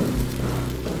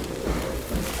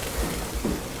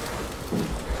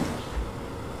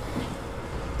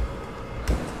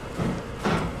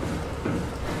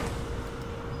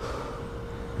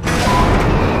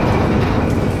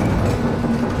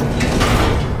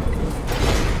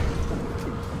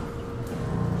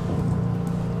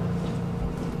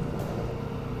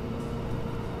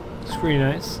 It's pretty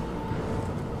nice.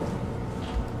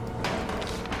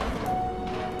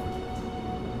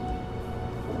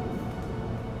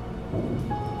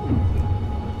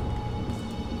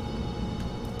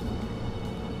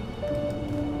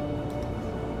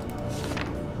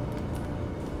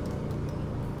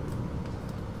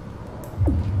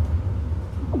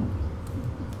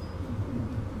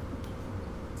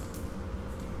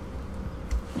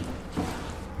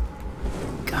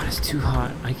 God, it's too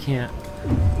hot. I can't.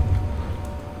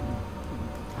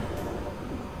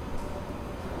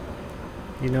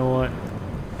 You know what?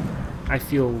 I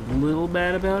feel a little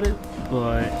bad about it,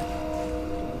 but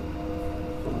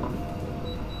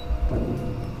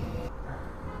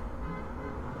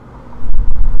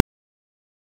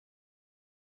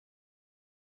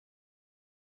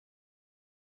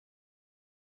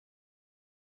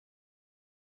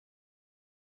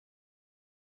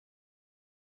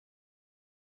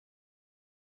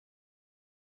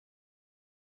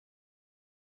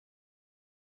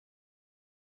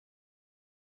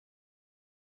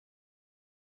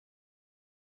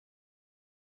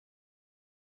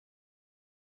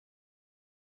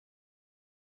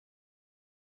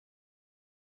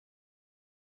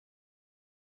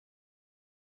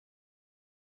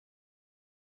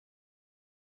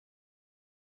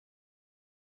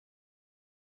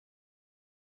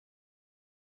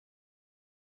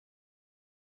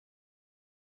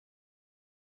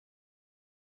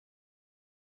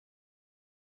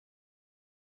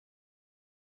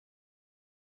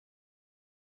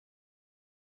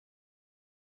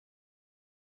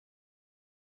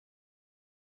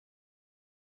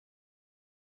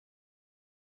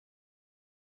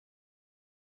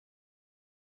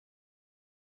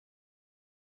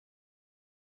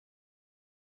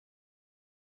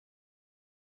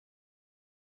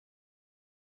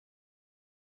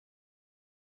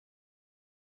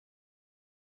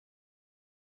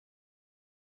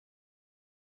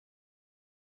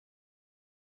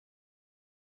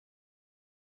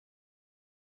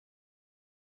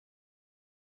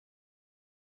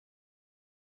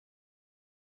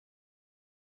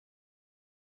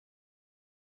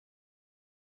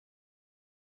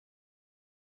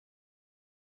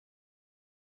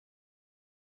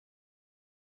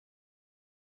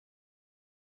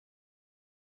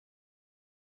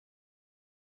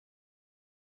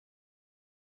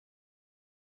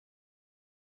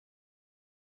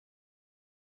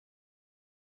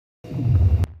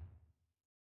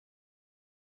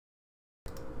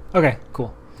okay,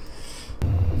 cool.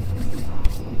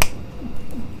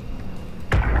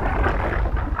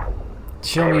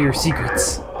 Show me your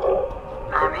secrets.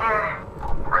 I'm here.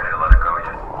 Ready to let it go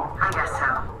yet? I guess so.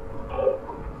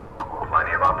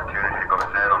 Plenty of opportunity to go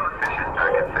zen on the fishes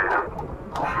back in Theta.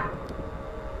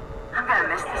 I'm gonna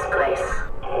miss this place.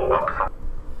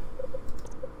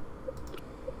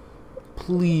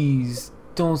 Please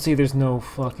don't say there's no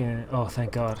fucking. Oh,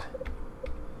 thank God.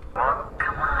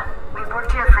 Come on. We've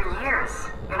worked here for years.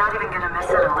 You're not even gonna miss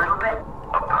it a little bit?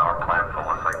 A power plant full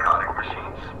of psychotic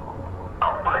machines.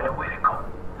 I'll find a way to go.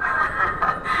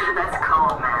 That's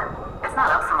cold, man. It's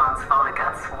not Upsilon's fault it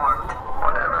got swarmed.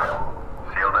 Whatever.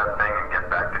 Seal that thing and get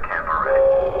back to camp already.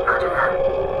 I'll do that.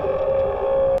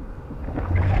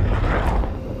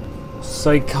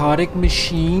 Psychotic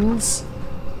machines?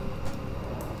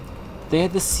 They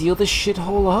had to seal this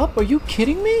shithole up? Are you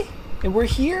kidding me? And we're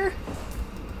here?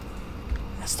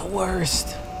 That's the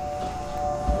worst.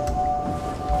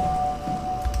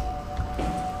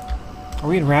 Are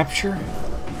we in Rapture?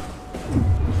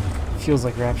 Feels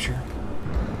like Rapture.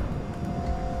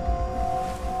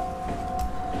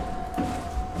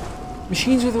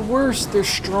 Machines are the worst. They're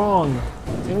strong.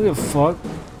 They don't give a fuck.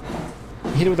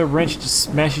 You hit it with a wrench, it just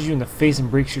smashes you in the face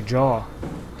and breaks your jaw.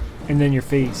 And then your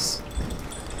face.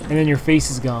 And then your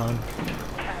face is gone.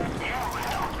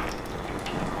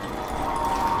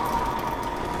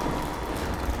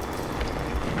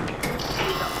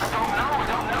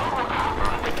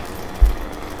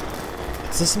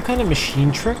 Is this some kind of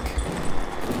machine trick?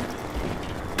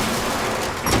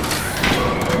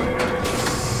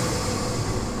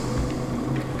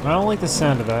 I don't like the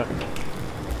sound of that.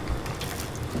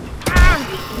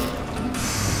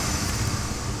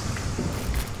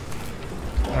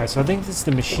 Alright, so I think this is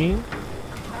the machine.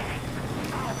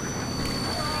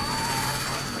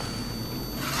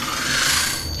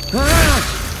 Ah!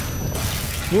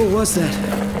 What was that?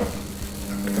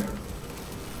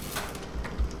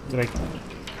 Did I...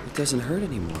 It doesn't hurt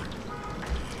anymore.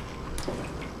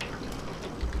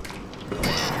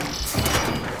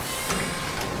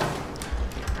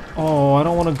 Oh, I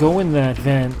don't want to go in that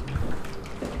vent.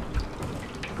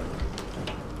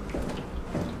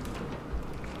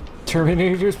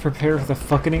 Terminators, prepare for the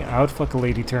fucking outfuck a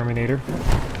lady Terminator.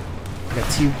 Like a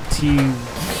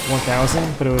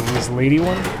T-1000, but it was lady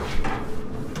one.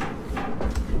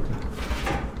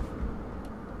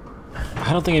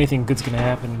 I don't think anything good's gonna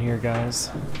happen in here,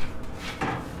 guys.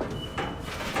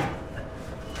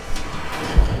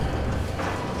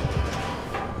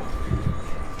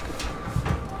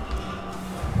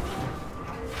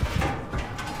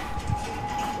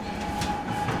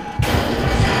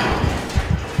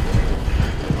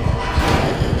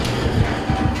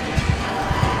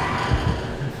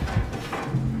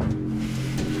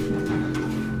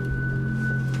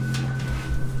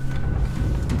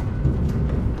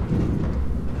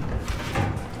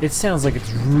 It sounds like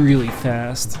it's really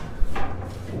fast.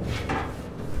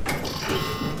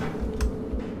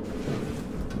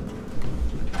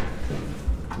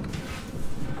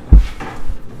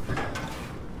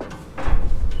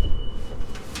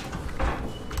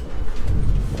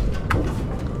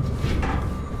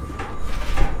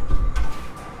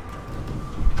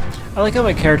 I like how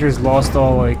my character's lost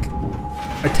all, like,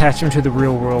 attachment to the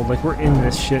real world. Like, we're in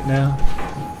this shit now.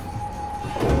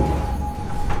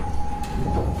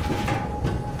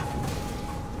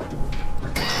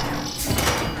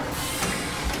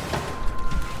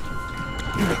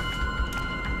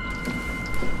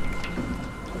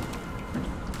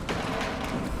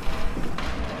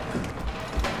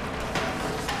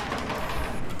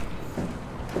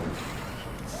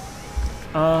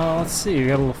 Let's see, we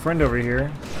got a little friend over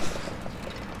here.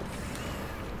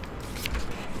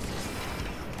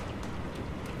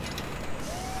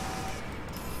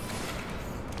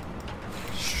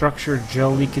 Structure,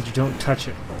 gel leakage, don't touch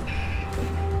it.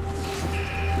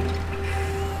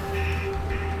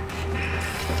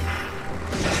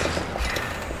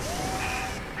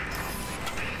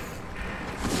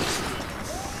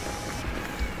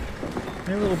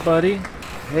 Hey, little buddy.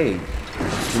 Hey,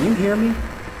 can you hear me?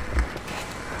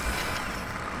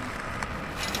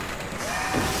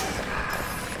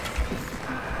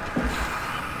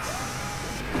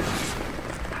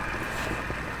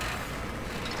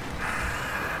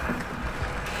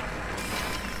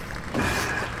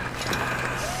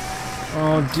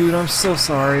 Oh, dude, I'm so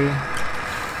sorry.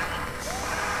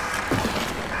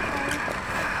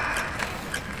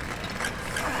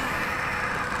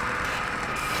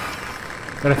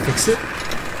 Gotta fix it?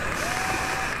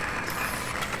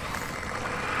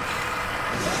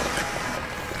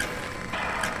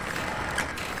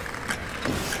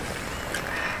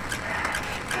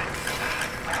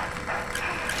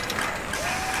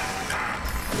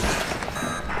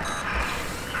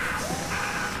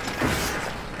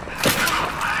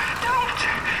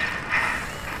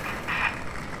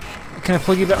 Can I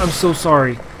plug you back? I'm so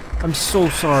sorry. I'm so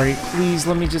sorry. Please,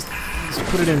 let me just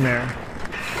put it in there.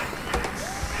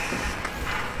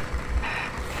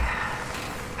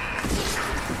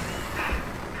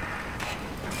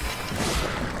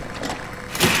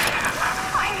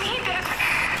 I need it.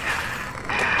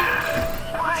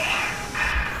 Why?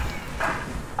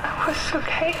 I was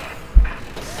okay.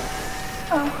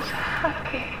 I was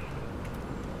happy.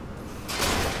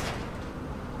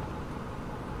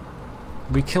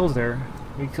 We killed her.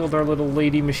 We killed our little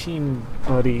lady machine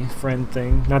buddy friend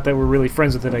thing. Not that we're really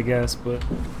friends with it, I guess, but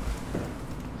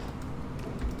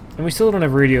And we still don't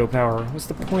have radio power. What's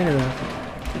the point of that?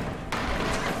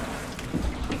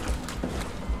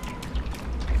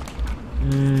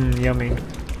 Yummy.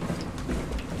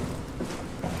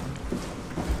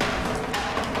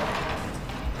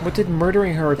 What did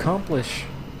murdering her accomplish?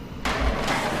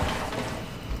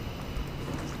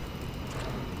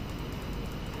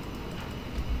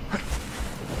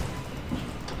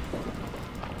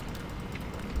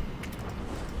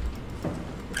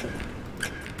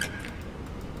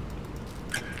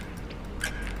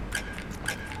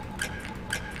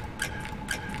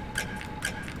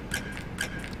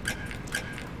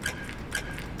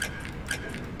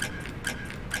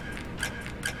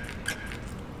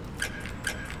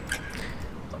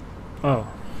 Oh.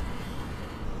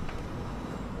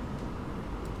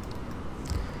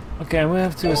 Okay, I'm gonna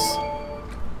have to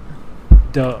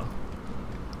duh.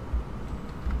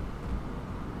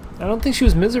 I don't think she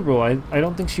was miserable. I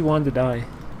don't think she wanted to die.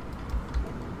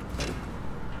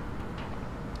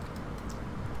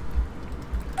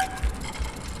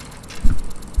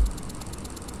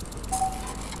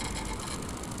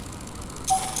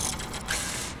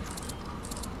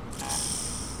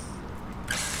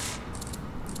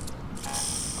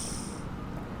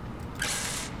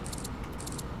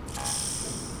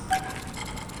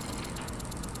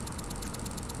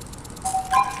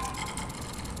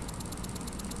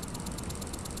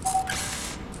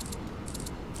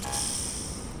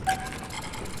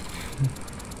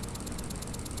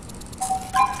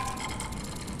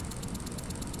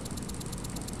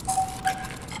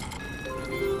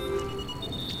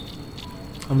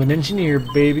 I'm an engineer,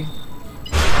 baby.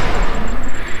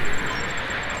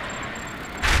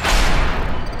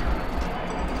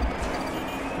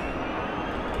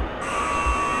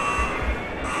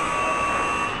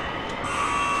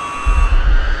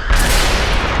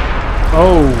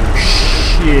 Oh,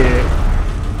 shit.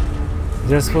 Is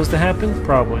that supposed to happen?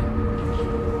 Probably.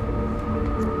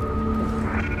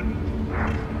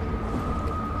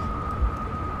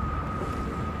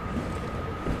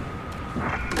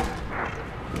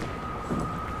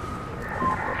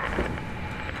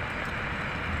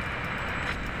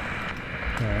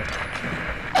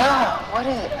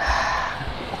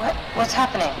 What's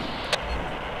happening?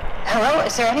 Hello?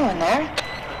 Is there anyone there?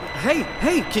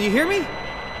 Hey, can you hear me?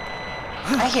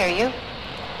 I hear you.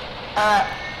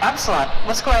 Absalom,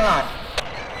 what's going on?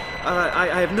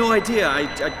 I have no idea. I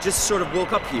just sort of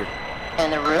woke up here.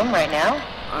 In the room right now?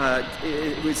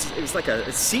 It was like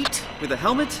a seat with a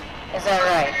helmet. Is that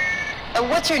right?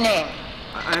 What's your name?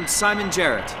 I'm Simon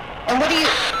Jarrett. And what do you...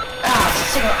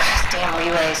 damn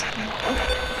relays.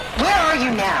 Where are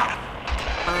you now?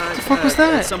 What the fuck was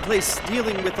that? Someplace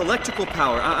dealing with electrical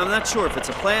power. I'm not sure if it's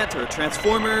a plant or a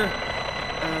transformer.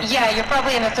 Yeah, you're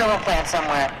probably in a thermal plant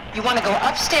somewhere. You want to go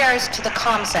upstairs to the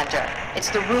comm center. It's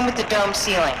the room with the dome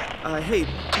ceiling. Hey,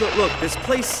 look, this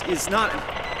place is not...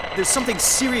 There's something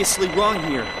seriously wrong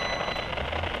here.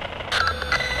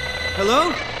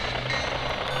 Hello?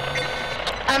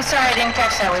 I'm sorry, I didn't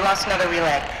catch that. We lost another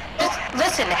relay. Just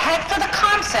listen, head for the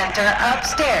comm center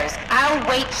upstairs. I'll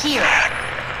wait here.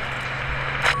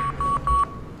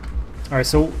 Alright,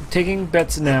 so taking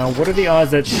bets now, what are the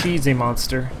odds that she's a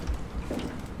monster?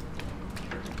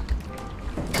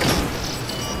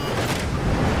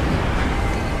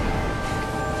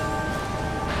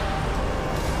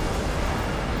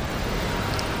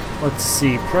 Let's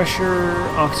see, pressure,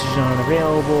 oxygen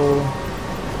unavailable.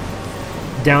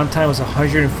 Downtime was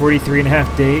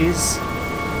 143.5 days.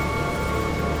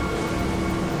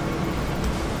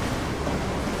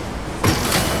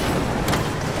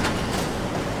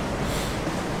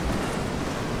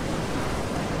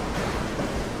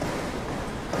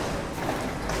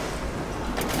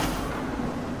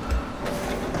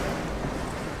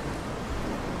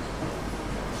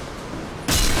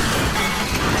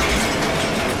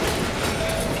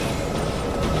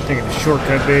 Taking a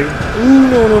shortcut, baby. Ooh,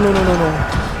 no.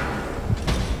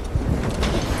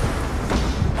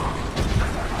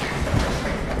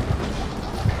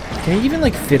 Can he even,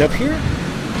 like, fit up here?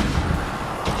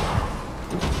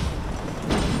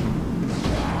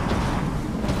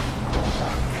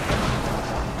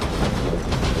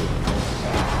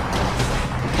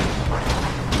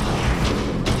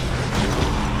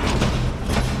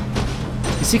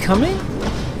 Is he coming?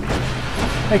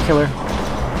 Hey, killer.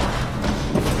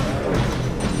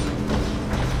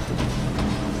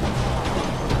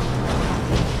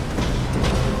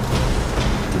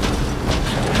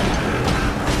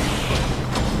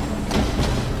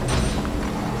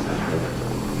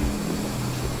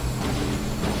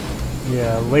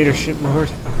 Yeah, later, shit lord.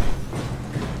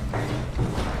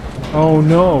 Oh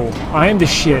no, I am the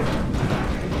shit.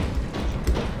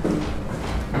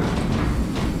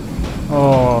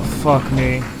 Oh, fuck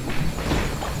me.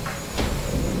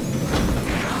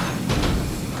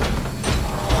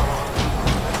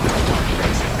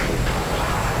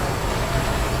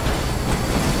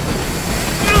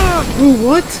 Ooh,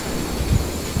 what?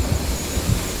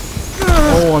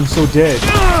 Oh, I'm so dead.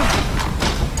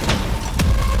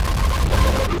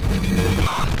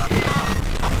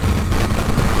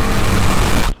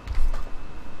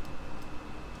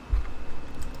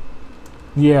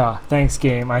 Yeah, thanks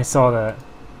game. I saw that.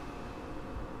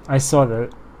 I saw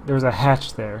that. There was a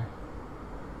hatch there.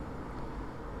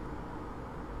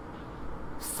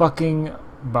 Fucking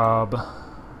Bob.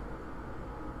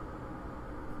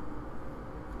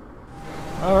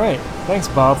 Alright, thanks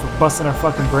Bob for busting our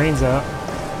fucking brains out.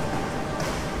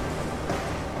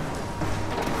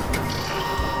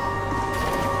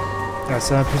 Alright,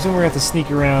 so I presume we're gonna have to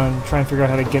sneak around, try and figure out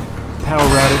how to get power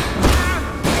routed.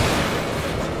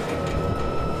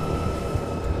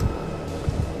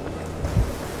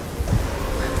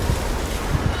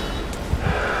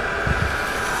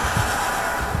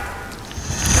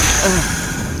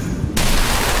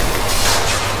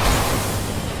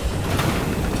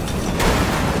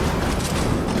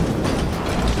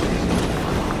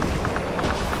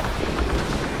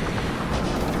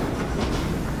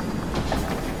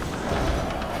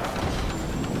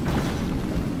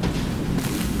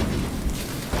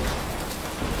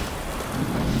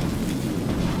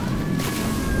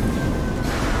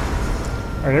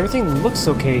 Alright, everything looks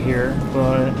okay here,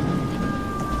 but...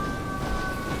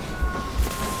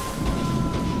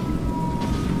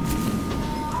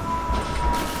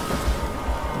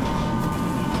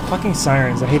 Fucking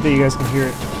sirens, I hate that you guys can hear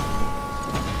it.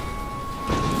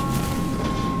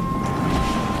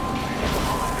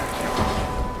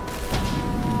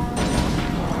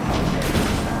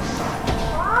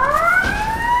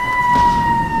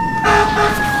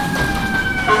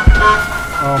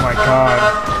 Oh my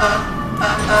god.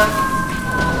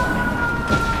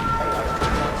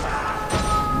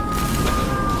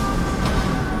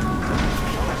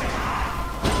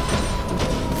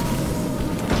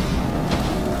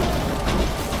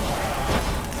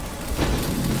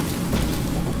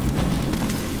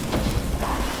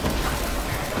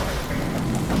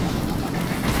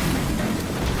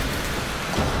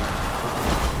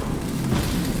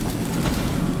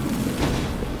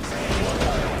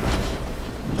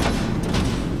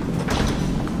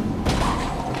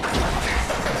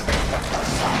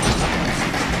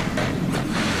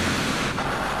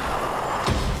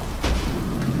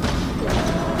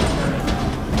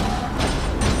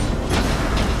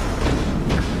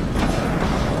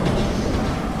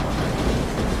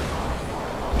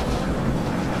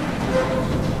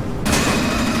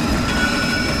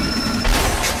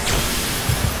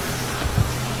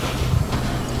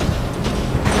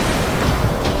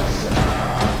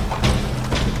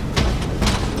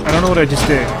 I don't know what I just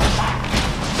did.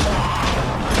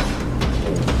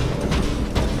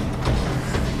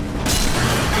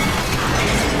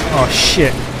 Oh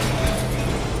shit.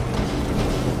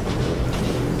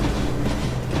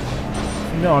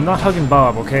 No, I'm not hugging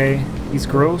Bob, okay? He's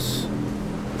gross.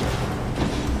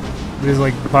 With his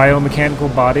like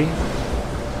biomechanical body.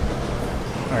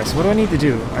 Alright, so what do I need to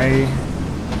do?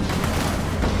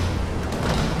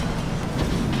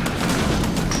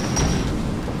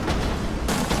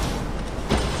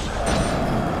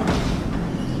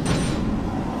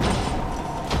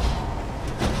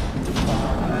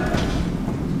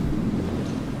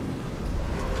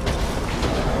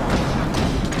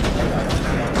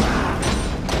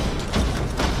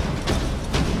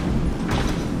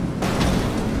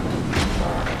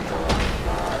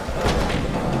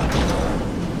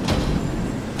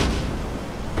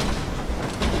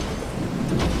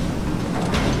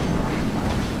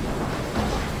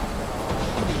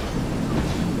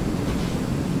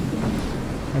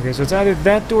 Okay, so it's either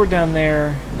that door down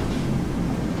there.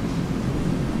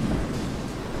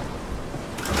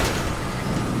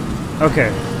 Okay.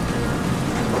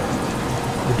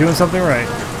 We're doing something right.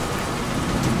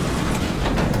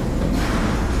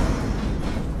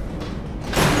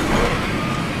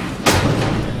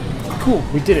 Cool,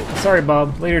 we did it. Sorry,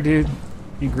 Bob. Later, dude.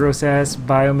 You gross-ass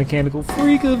biomechanical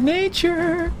freak of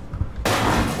nature.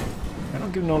 I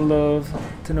don't give no love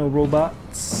to no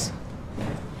robots.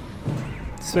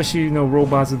 Especially, you know,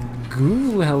 robots with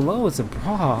goo. Hello, it's a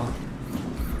bra.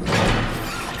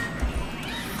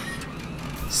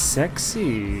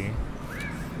 Sexy.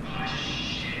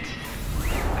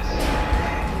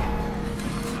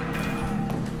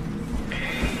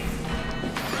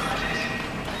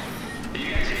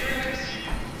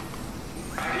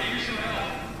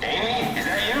 Amy, is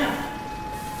that you?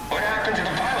 What happened to the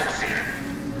pilot seat?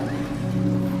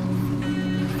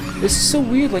 This is so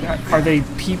weird. Like, are they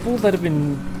people that have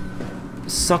been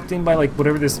sucked in by, like,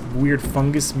 whatever this weird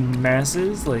fungus mass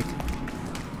is? Like...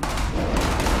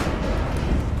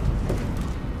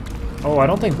 Oh, I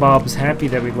don't think Bob's happy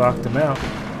that we locked him out.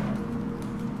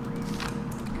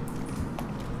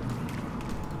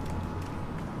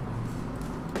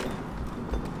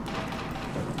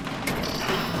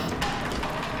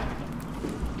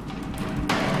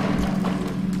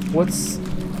 What's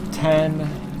Tan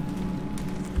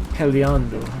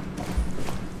peleando?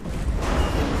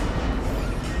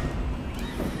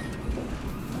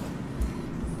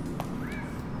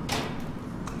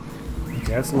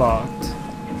 Okay, that's locked.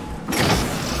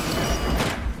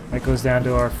 That goes down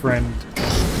to our friend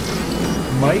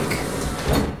Mike.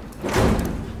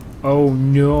 Oh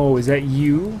no, is that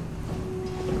you?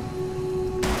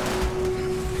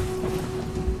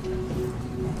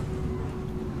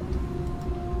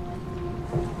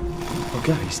 Oh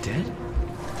god, he's dead?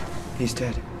 He's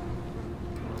dead.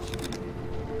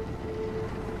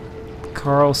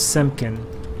 Carl Semkin,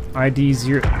 ID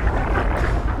 0.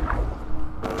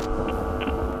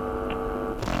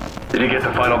 Did you get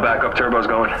the final backup turbos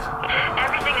going?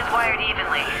 Everything is wired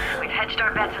evenly. We've hedged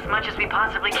our bets as much as we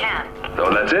possibly can.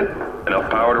 So that's it? Enough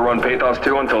power to run Pathos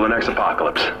 2 until the next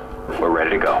apocalypse. We're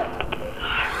ready to go.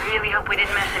 I really hope we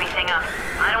didn't mess anything up.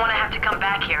 I don't want to have to come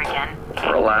back here again.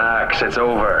 Relax, it's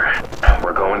over.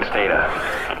 We're going to Theta.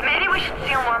 Maybe we should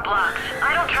seal more blocks.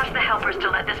 I don't trust the helpers to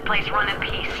let this place run in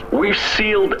peace. We've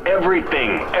sealed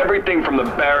everything. Everything from the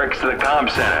barracks to the comm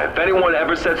center. If anyone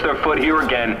ever sets their foot here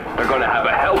again, they're gonna have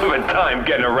a hell of a time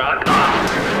getting around.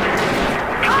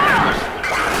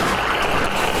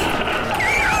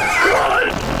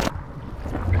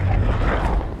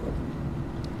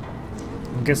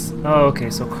 I guess. Oh, okay.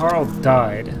 So Carl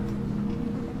died.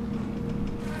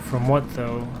 From what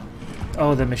though?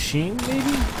 Oh, the machine,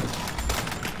 maybe?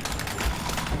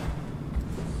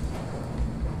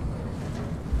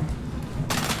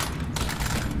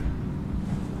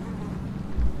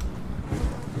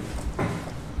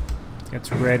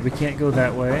 It's red. We can't go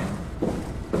that way.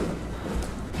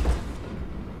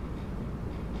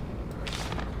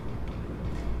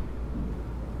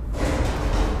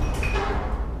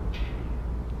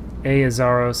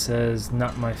 Azaro says,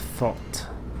 not my fault.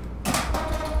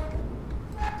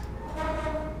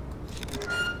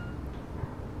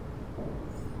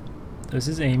 This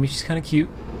is Amy, she's kind of cute.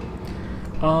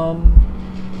 Oh,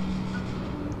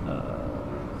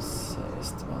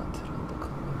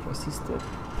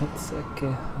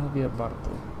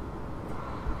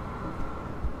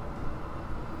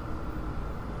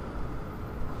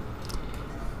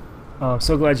 I'm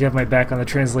so glad you have my back on the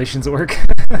translations at work.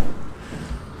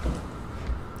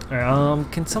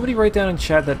 Alright, can somebody write down in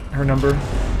chat that her number?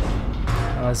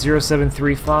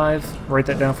 0735. Write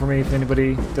that down for me if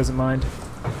anybody doesn't mind.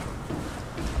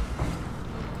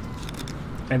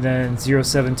 And then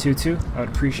 0722. I would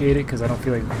appreciate it because I don't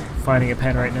feel like finding a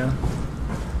pen right now.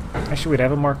 Actually, wait, I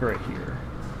have a marker right here.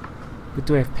 But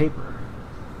do I have paper?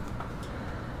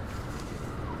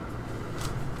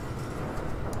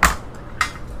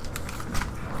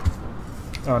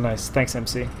 Oh, nice. Thanks,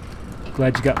 MC.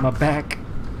 Glad you got my back.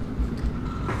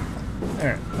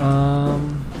 Alright,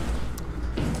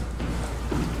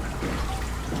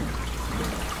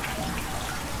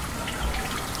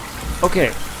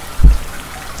 okay.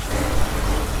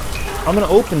 I'm gonna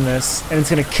open this, and it's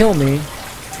gonna kill me.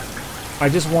 I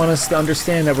just want us to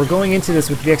understand that we're going into this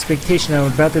with the expectation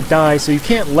I'm about to die, so you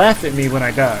can't laugh at me when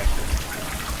I die.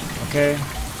 Okay?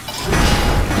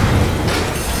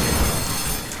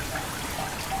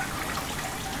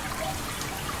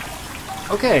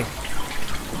 Okay.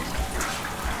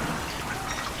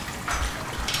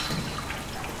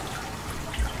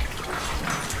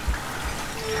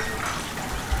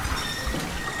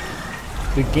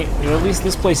 The game, at least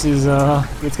this place is,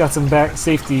 it's got some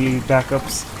safety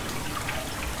backups.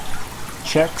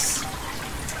 Checks.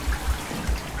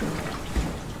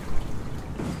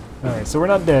 Alright, so we're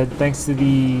not dead thanks to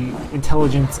the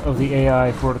intelligence of the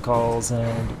AI protocols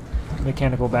and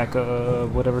mechanical backup,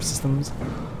 whatever systems.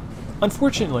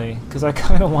 Unfortunately, because I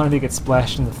kind of wanted to get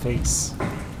splashed in the face.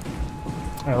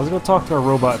 Alright, let's go talk to our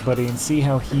robot buddy and see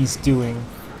how he's doing.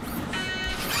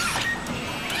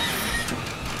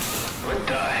 What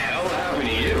the hell happened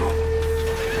to you?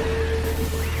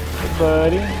 Hey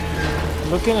buddy.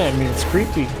 Looking at me, it's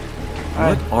creepy.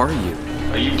 What are you?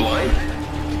 Are you blind?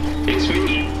 It's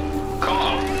me,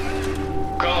 Carl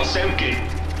Semkin.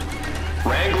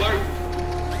 Wrangler?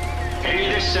 Any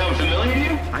of this sound familiar to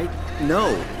you?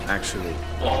 No, actually.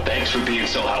 Well, thanks for being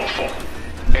so helpful.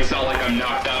 It's not like I'm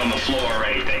knocked out on the floor or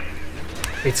anything.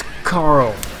 It's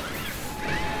Carl.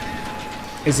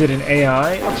 Is it an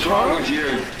AI? What's wrong with your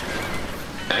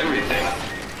everything?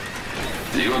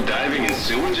 Did you go diving in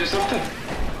sewage or something?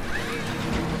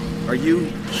 Are you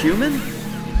human?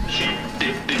 Shit,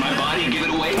 did my body give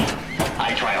it away?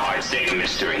 I try hard to stay a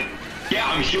mystery. Yeah,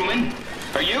 I'm human.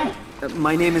 Are you?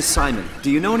 My name is Simon.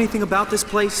 Do you know anything about this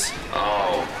place?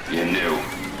 Oh, you knew.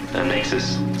 That makes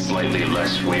this slightly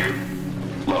less weird.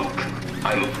 Look,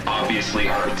 I'm obviously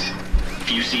hurt. If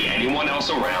you see anyone else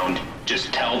around,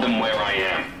 just tell them where I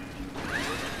am.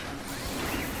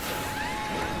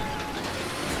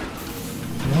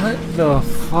 What the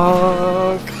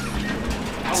fuck?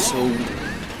 So,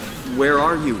 where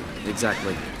are you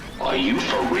exactly? Are you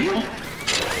for real?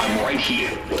 I'm right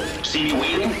here. See me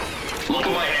waiting? Look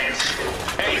at my hands.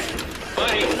 Hey,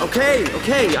 buddy. Okay.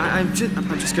 I'm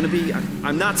just gonna be.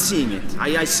 I'm not seeing it.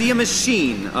 I see a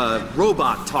machine, a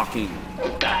robot talking.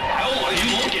 What the hell are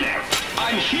you looking at?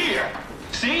 I'm here.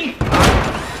 See?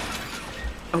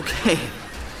 Okay.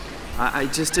 I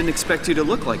just didn't expect you to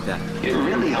look like that. You're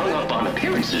really hung up on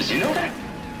appearances, you know that?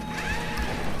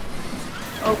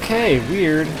 Okay,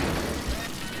 weird.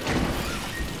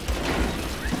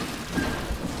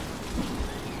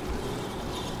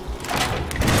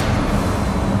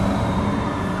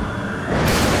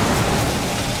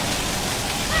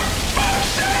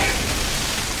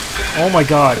 Oh my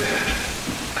god.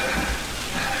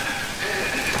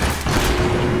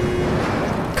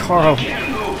 Carl. I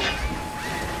can't move.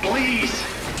 Please.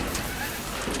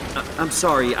 I'm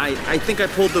sorry. I think I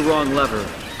pulled the wrong lever.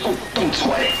 Don't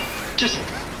sweat it. Just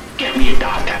get me a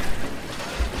doctor.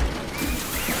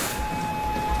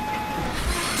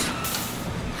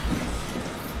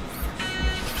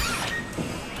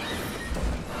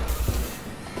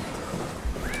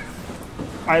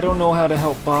 I don't know how to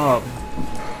help Bob.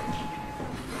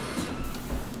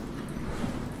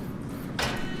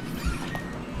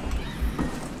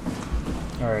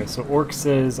 Alright, so Orc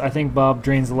says, I think Bob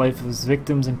drains the life of his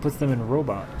victims and puts them in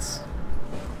robots.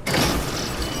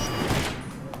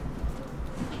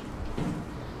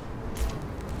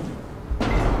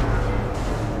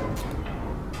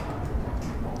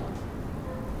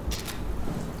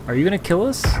 Are you gonna kill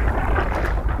us? Everything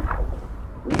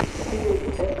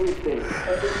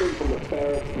from the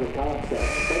barracks to the concept.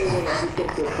 If anyone ever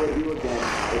gets this for you again,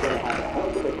 they're gonna have a hell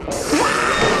of a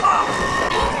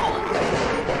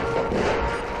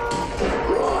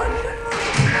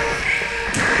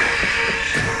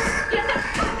Get the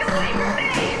fuck away from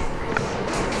me!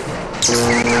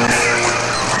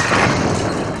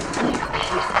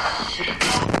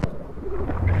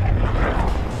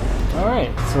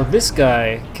 Alright, so this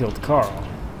guy killed Carl.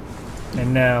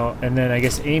 And then I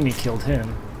guess Amy killed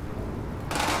him.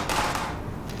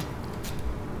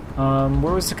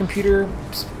 Where was the computer?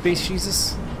 Space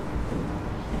Jesus?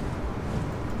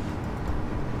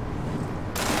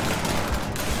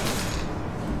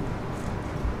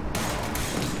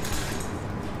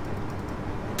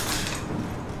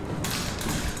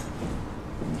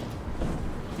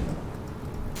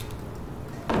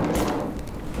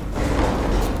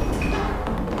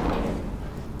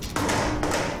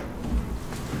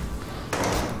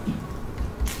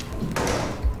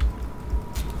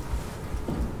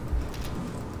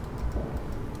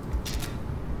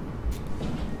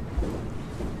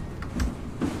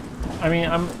 I mean,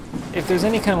 if there's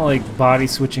any kind of like body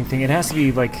switching thing, it has to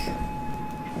be like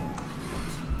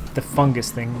the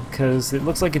fungus thing, because it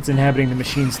looks like it's inhabiting the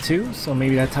machines too, so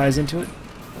maybe that ties into it.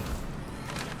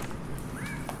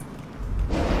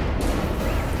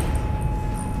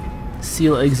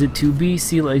 Seal exit 2B,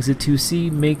 seal exit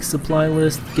 2C, make supply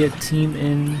list, get team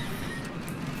in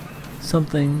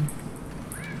something.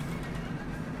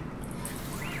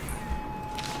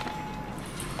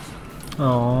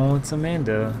 Oh, it's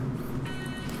Amanda.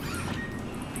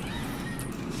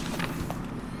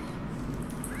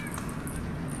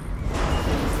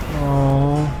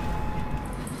 Oh,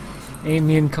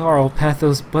 Amy and Carl,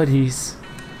 Pathos buddies.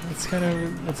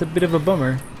 That's a bit of a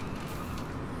bummer.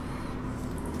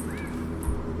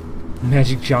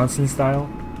 Magic Johnson style.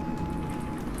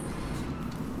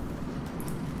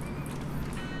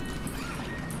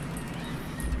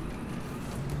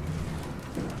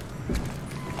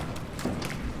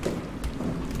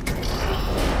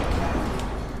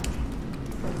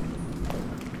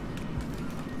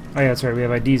 Oh yeah, that's right, we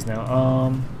have IDs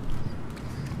now.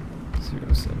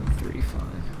 0735.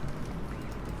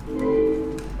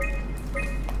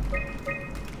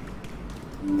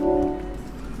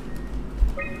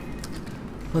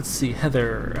 Let's see,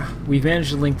 Heather. We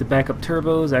managed to link the backup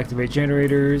turbos, activate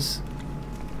generators.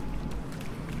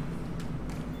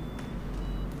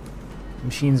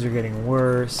 Machines are getting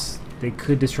worse. They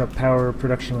could disrupt power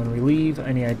production when we leave.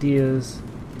 Any ideas?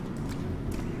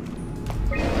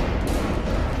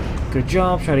 Good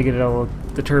job. Try to get it all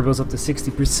the turbos up to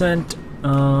 60%.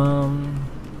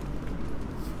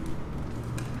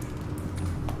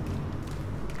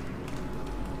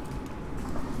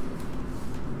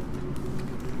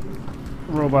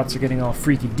 Robots are getting all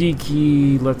freaky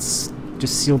deaky. Let's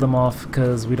just seal them off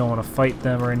because we don't want to fight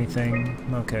them or anything.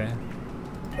 Okay.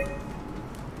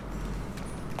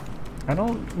 I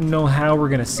don't know how we're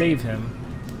gonna save him.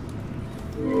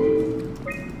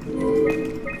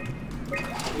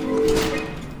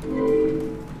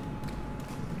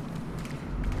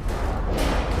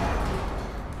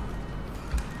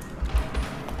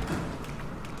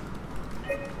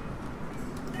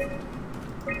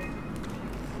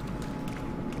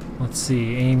 Let's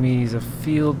see, Amy's a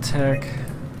field tech.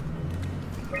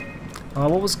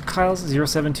 What was Kyle's?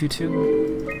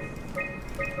 0722?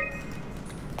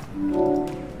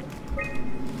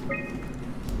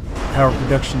 Power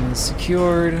production is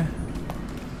secured.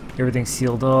 Everything's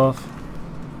sealed off.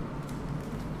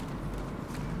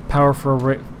 Power flow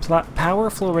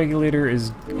regulator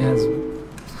has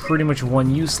pretty much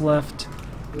one use left.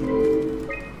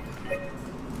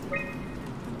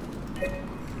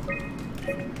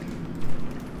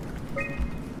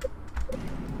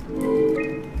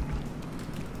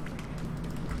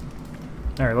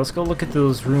 Alright, let's go look at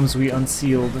those rooms we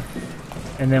unsealed,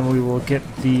 and then we will get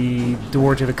the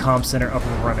door to the comm center up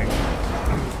and running.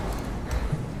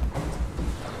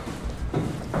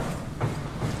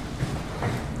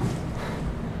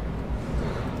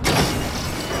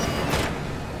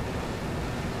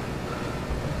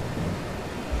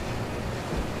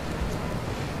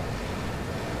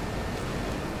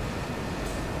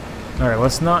 Alright,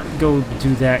 let's not go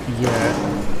do that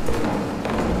yet.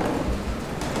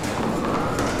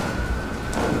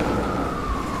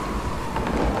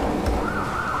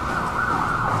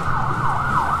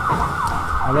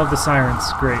 I love the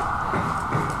sirens, great.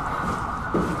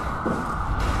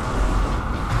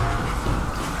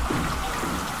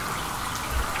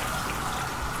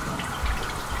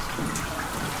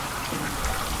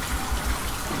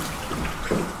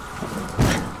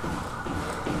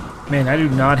 Man, I do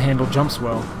not handle jumps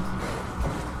well.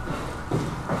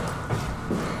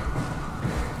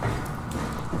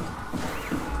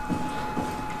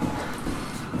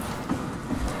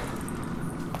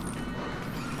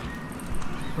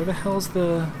 Where the hell's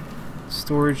the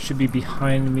storage? Should be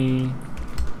behind me.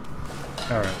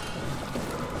 Alright.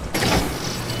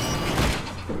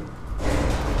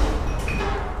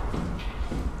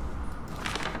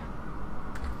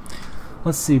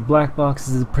 Let's see, black box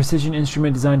is a precision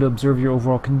instrument designed to observe your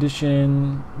overall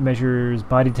condition, measures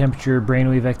body temperature,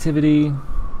 brainwave activity,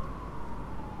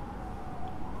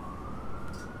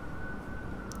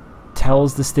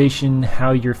 tells the station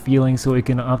how you're feeling so it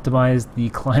can optimize the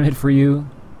climate for you.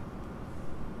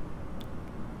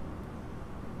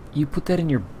 You put that in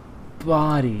your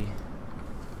body.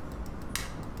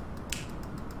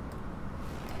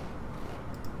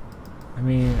 I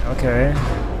mean, okay.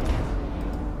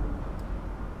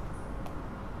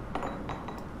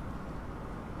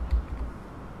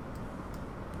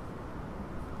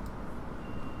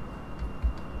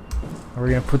 Are we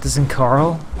gonna put this in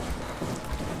Carl?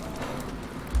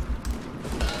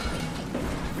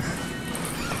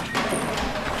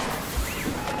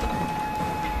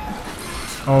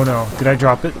 Oh no, did I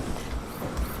drop it?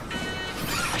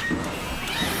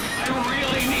 I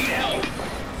really need help.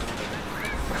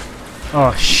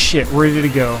 Oh shit, where did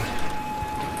it go?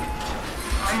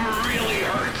 I'm really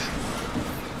hurt.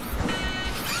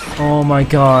 Oh my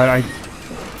god,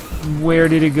 where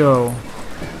did it go?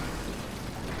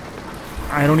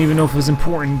 I don't even know if it was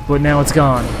important, but now it's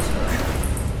gone.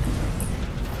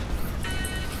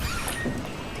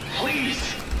 Please,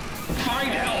 find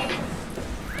help.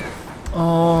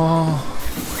 Oh,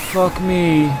 fuck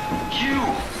me. You,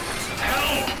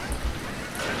 help.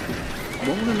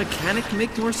 Won't a mechanic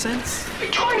make more sense? Are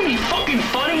you trying to be fucking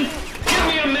funny? Give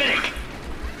me a medic.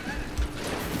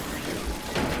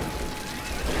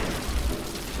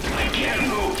 I can't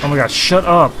move. Oh my god, shut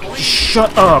up.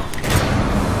 Shut up.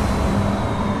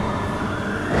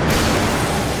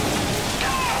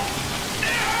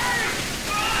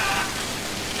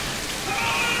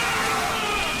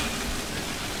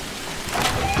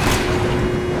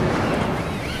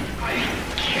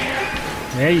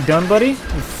 Yeah, you done, buddy? You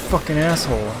fucking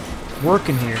asshole.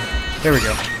 Working here. There we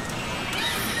go.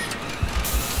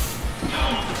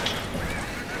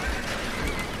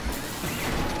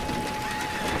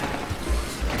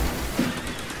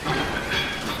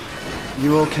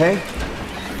 You okay?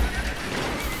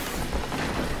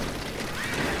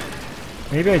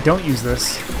 Maybe I don't use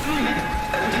this.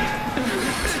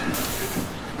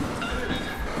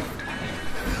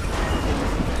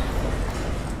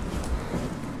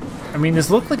 I mean, this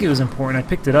looked like it was important. I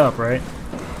picked it up, right?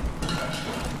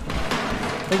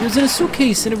 Like, it was in a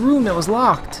suitcase in a room that was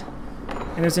locked.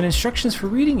 And there's an instructions for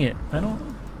reading it. I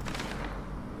don't...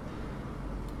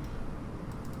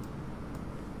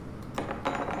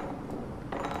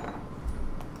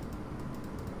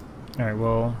 Alright,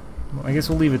 well, I guess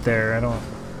we'll leave it there. I don't...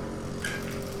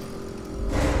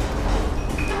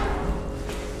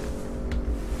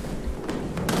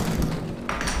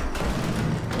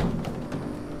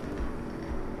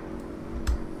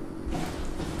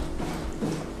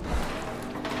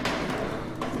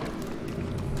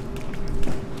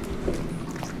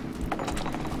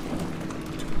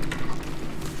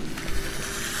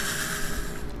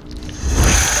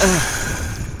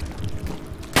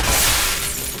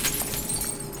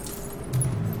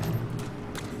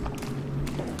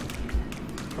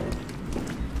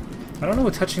 I don't know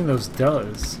what touching those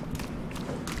does.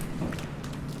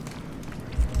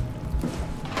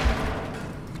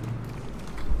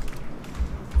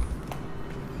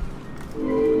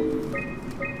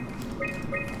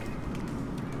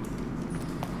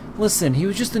 Listen, he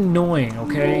was just annoying,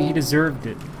 okay? He deserved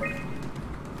it.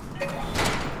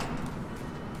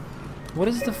 What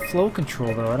is the flow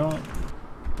control, though? I don't...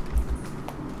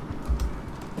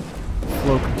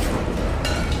 Flow control.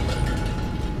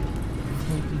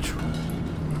 Flow control.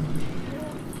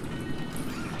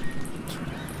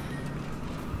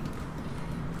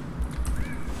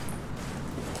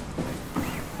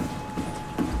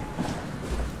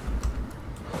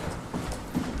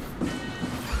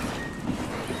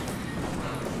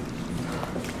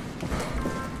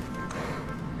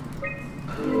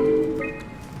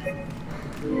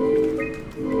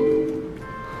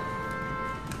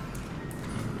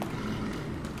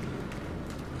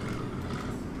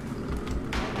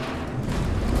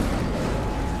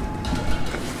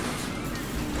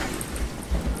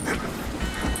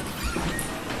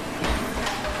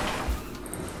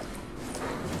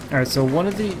 Alright, so one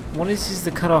of these is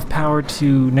to cut off power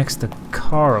to next to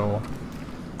Carl.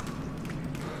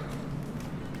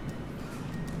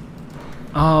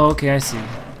 Oh, okay, I see.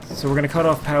 So we're gonna cut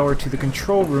off power to the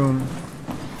control room,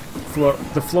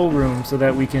 the flow room, so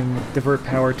that we can divert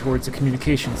power towards the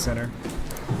communication center.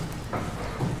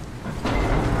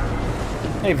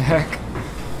 Hey, Vec.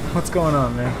 What's going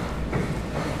on, man?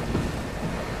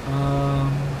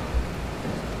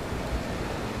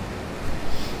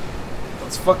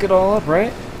 Let's fuck it all up,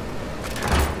 right?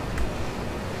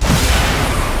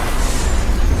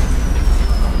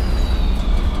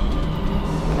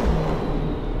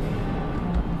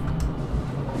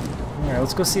 Alright,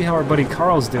 let's go see how our buddy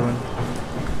Carl's doing.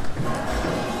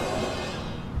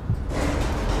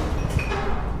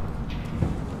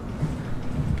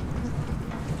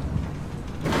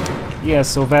 Yeah,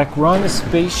 so Vac, we're on a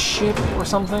spaceship or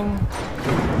something?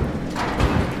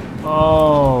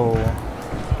 Oh.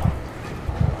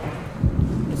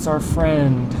 It's our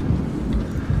friend.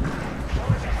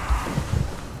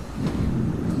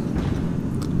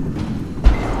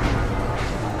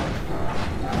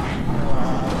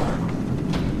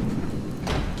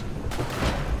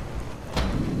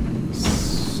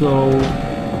 So...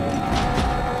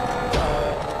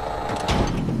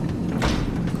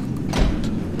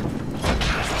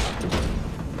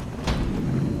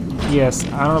 yes,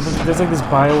 I don't know if there's like this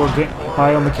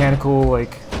biomechanical,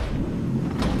 like,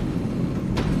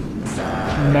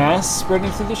 mass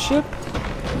spreading through the ship,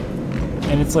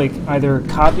 and it's like either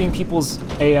copying people's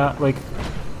AI, like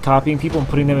copying people and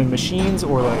putting them in machines,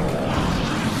 or like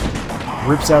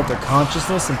rips out their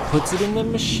consciousness and puts it in the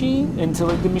machine, into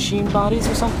like the machine bodies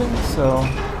or something. So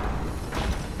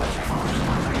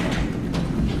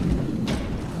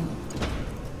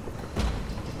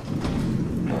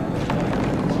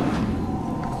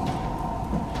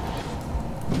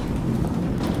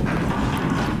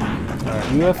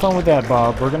you have fun with that,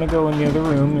 Bob. We're gonna go in the other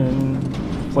room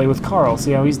and play with Carl,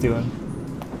 see how he's doing.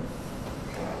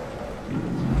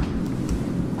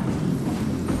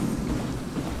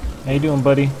 How you doing,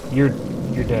 buddy? You're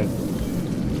dead.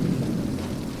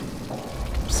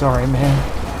 Sorry, man.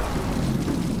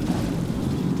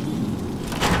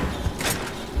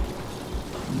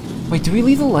 Wait, did we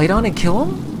leave the light on and kill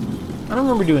him? I don't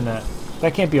remember doing that.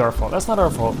 That can't be our fault. That's not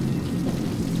our fault.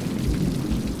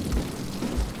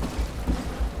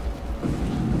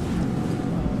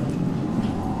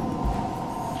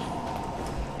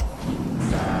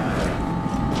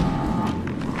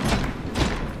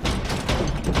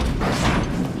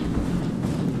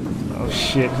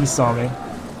 Shit, he saw me.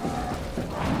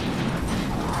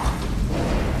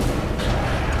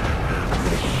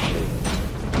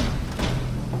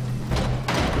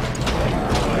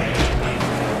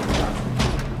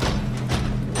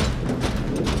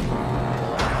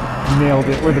 nailed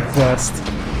it. We're the best.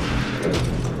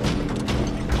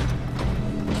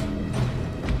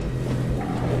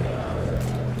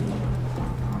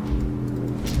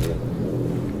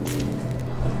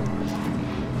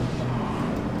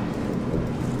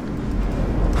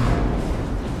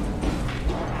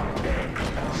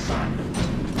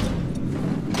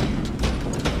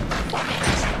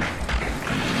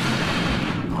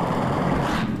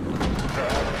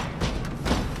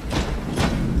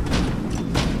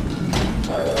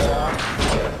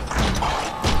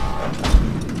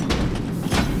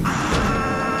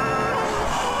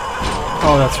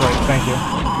 Oh, that's right. Thank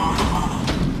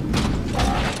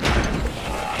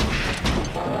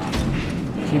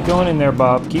you. Keep going in there,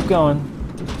 Bob. Keep going.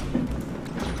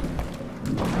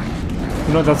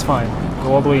 You know what? That's fine.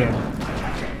 Go all the way in.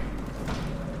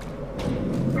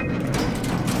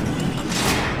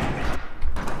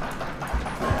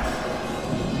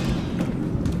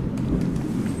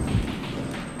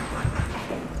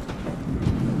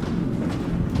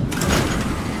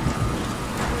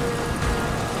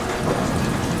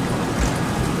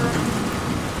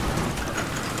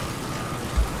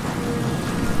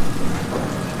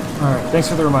 Alright, thanks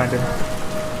for the reminder.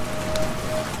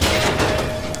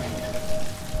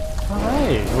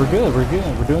 Alright, we're good, we're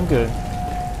doing good.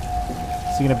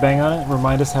 So you gonna bang on it and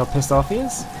remind us how pissed off he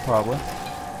is? Probably.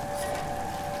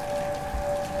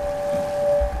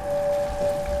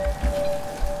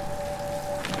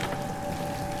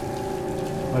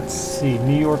 Let's see,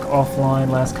 New York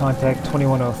offline, last contact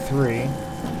 2103.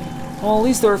 Well, at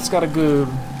least Earth's got a good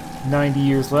 90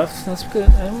 years left. That's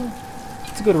good.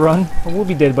 It's a good run. We'll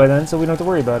be dead by then, so we don't have to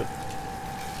worry about it.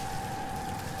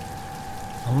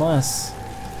 Unless...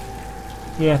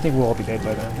 yeah, I think we'll all be dead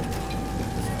by then.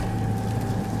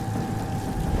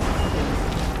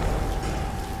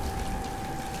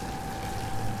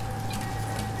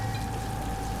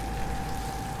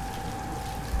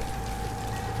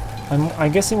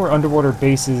 I'm guessing we're underwater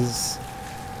bases.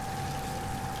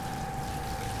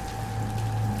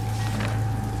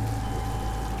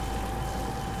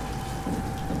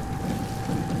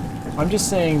 I'm just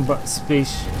saying, but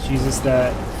space Jesus,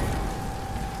 that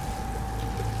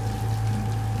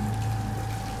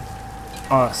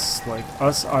us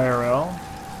IRL,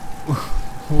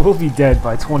 we'll be dead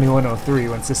by 2103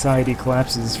 when society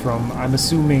collapses from, I'm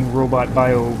assuming, robot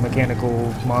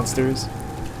biomechanical monsters.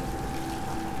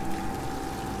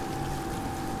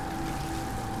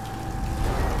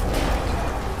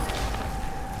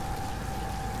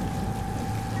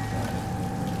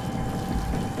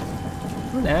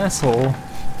 What an asshole.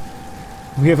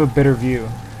 We have a better view.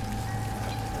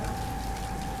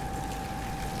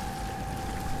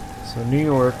 So New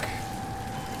York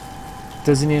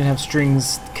doesn't even have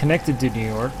strings connected to New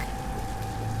York.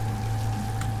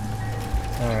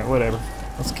 Alright, whatever.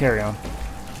 Let's carry on.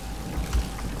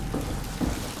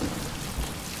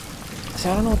 See,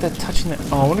 I don't know what that touching that...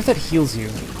 oh, I wonder if that heals you.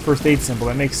 First aid symbol,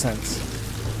 that makes sense.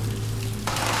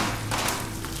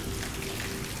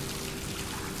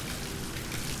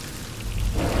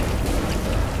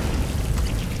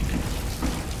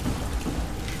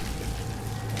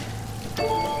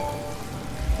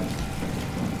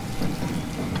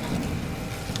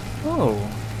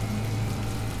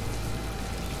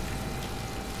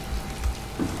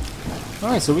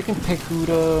 Alright, so we can pick who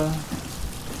to...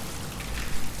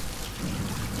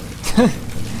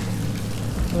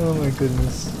 oh my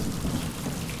goodness.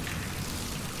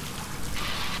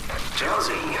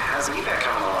 Jonesy, how's the evac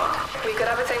coming along? We got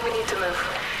everything we need to move,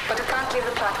 but we can't leave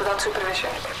the plant without supervision.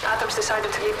 Adams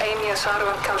decided to leave Amy,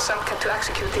 Asaro, and Kalsanka to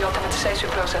execute the automatization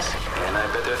process. And I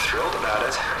bet they're thrilled about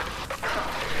it.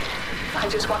 I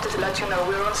just wanted to let you know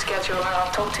we're on schedule, and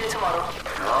I'll talk to you tomorrow.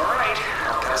 All right,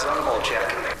 I'll pass it on the ball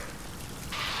check.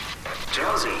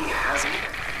 Jonesy,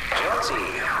 Jonesy,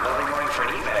 lovely morning for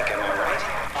an evac, am I right?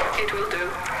 It will do.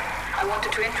 I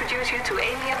wanted to introduce you to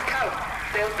Amy and Cal.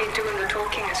 They'll be doing the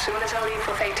talking as soon as I leave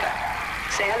for Theta.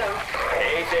 Say hello.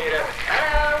 Hey, Theta.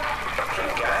 Hello.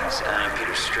 Hey, guys, I'm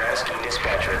Peter Strasky,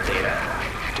 dispatcher at Theta.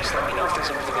 Just let me know if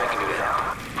there's anything I can do to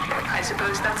help. I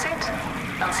suppose that's it.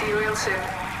 I'll see you real soon,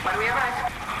 when we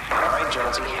arrive. All right,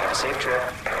 Jonesy, have a safe trip.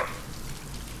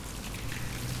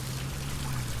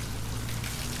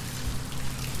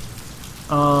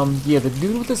 Yeah, the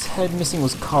dude with his head missing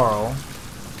was Carl.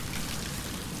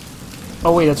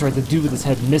 Oh wait, that's right, the dude with his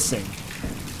head missing.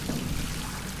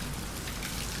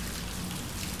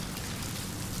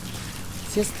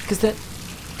 See, because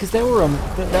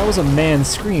that was a man's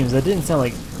screams. That didn't sound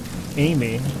like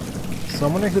Amy. So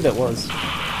I'm wondering who that was.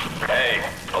 Hey,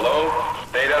 hello?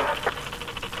 Theta?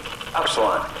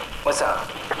 Upsilon, What's up?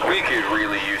 We could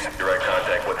really use direct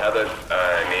contact with Heather.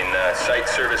 Site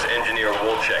service engineer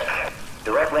Wolchek.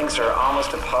 Direct links are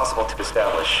almost impossible to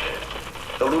establish.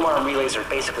 The Lumar relays are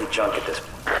basically junk at this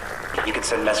point. You can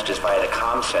send messages via the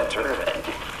comm center, and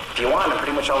if you want, I'm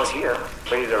pretty much always here,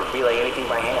 ready to relay anything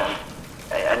by hand.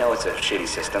 I know it's a shitty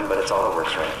system, but it's all that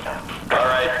works right now. All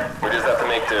right, we just have to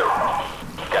make do.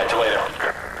 Catch you later.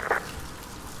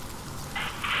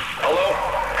 Hello?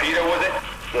 Peter, was it?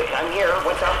 Yeah, I'm here.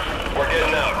 What's up? We're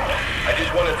getting out. I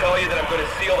just want to tell you that I'm going to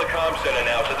seal the comm center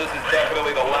now, so this is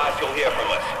definitely the last you'll hear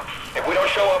from us. If we don't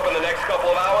show up in the next couple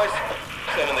of hours,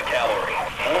 send in the cavalry.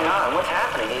 Hang on, what's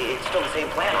happening? It's still the same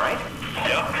plan, right?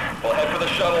 Yep. We'll head for the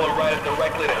shuttle and ride it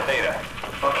directly to Theta.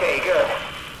 Okay, good.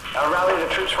 I'll rally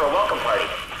the troops for a welcome party.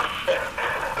 Good,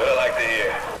 I like to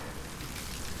hear.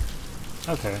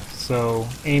 Okay, so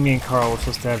Amy and Carl were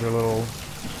supposed to have their little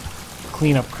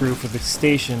cleanup crew for the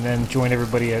station, then join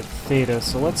everybody at Theta.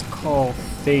 So let's call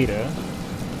Theta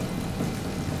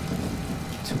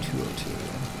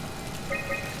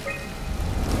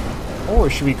 2202. Or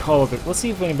should we call it? Let's see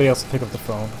if anybody else will pick up the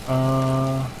phone.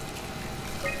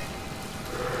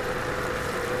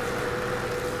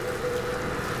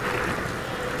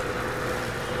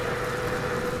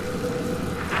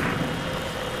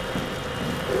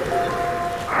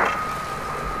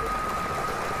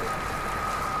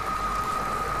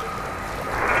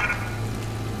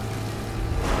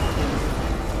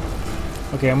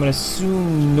 Okay, I'm gonna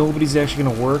assume nobody's actually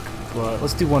gonna work, but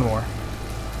let's do one more.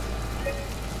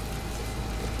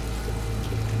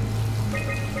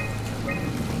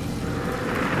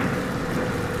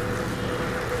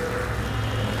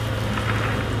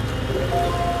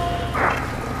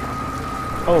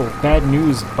 Oh, bad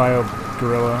news, Bio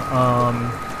Gorilla.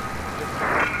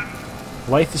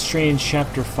 Life is Strange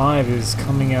Chapter 5 is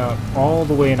coming out all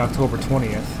the way in October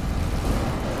 20th.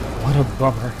 What a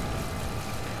bummer.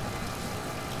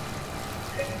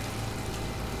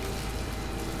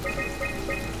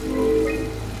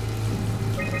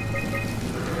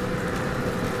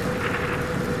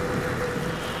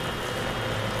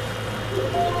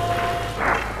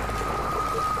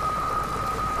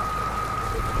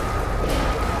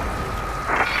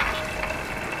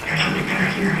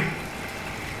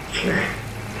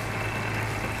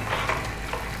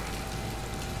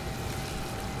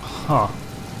 Huh.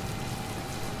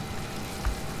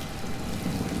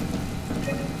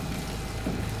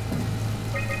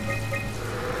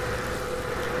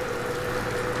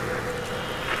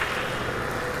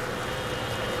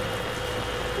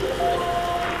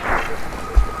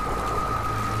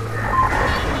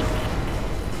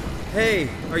 Hey,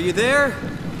 are you there?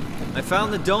 I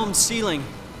found the dome ceiling.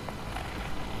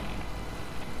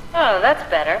 Oh, that's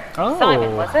better. Oh,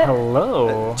 Simon, was it?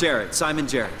 hello. Jarrett, Simon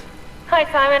Jarrett. Hi,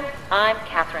 Simon. I'm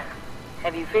Catherine.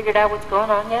 Have you figured out what's going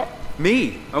on yet?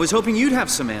 Me? I was hoping you'd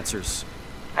have some answers.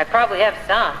 I probably have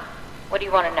some. What do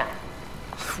you want to know?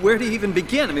 Where to even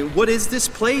begin? I mean, what is this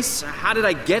place? How did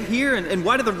I get here? And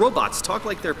why do the robots talk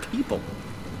like they're people?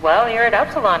 Well, you're at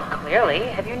Upsilon, clearly.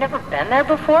 Have you never been there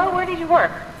before? Where did you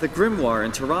work? The Grimoire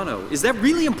in Toronto. Is that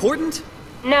really important?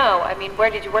 No, I mean, where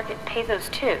did you work at Pezos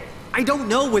 2? I don't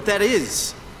know what that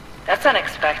is. That's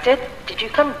unexpected. Did you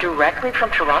come directly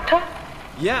from Toronto?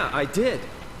 Yeah, I did.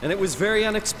 And it was very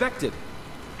unexpected.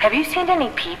 Have you seen any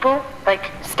people? Like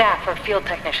staff or field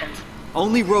technicians?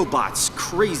 Only robots,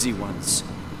 crazy ones.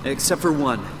 Except for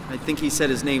one. I think he said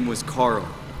his name was Carl.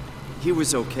 He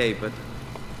was okay, but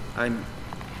I'm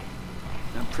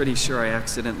pretty sure I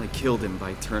accidentally killed him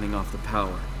by turning off the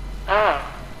power. Oh.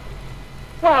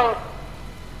 Well,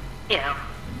 you know,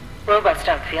 robots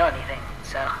don't feel anything,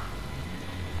 so...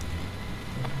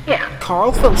 Yeah.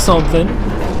 Carl felt something.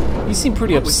 You seem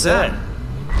pretty upset.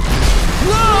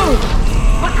 Whoa!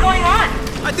 What's going on?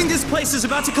 I think this place is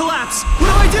about to collapse. What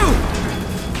do I do?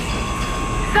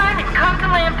 Simon, come to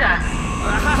Lambda.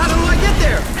 How do I get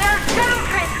there? There are shuttle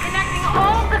trains connecting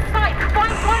all the sites.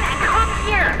 Find one and come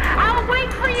here. I'll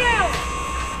wait for you.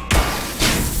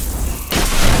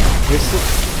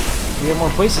 We have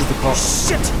more places to call.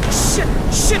 Shit! Shit!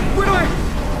 Shit!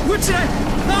 Where should I?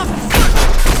 Oh, fuck!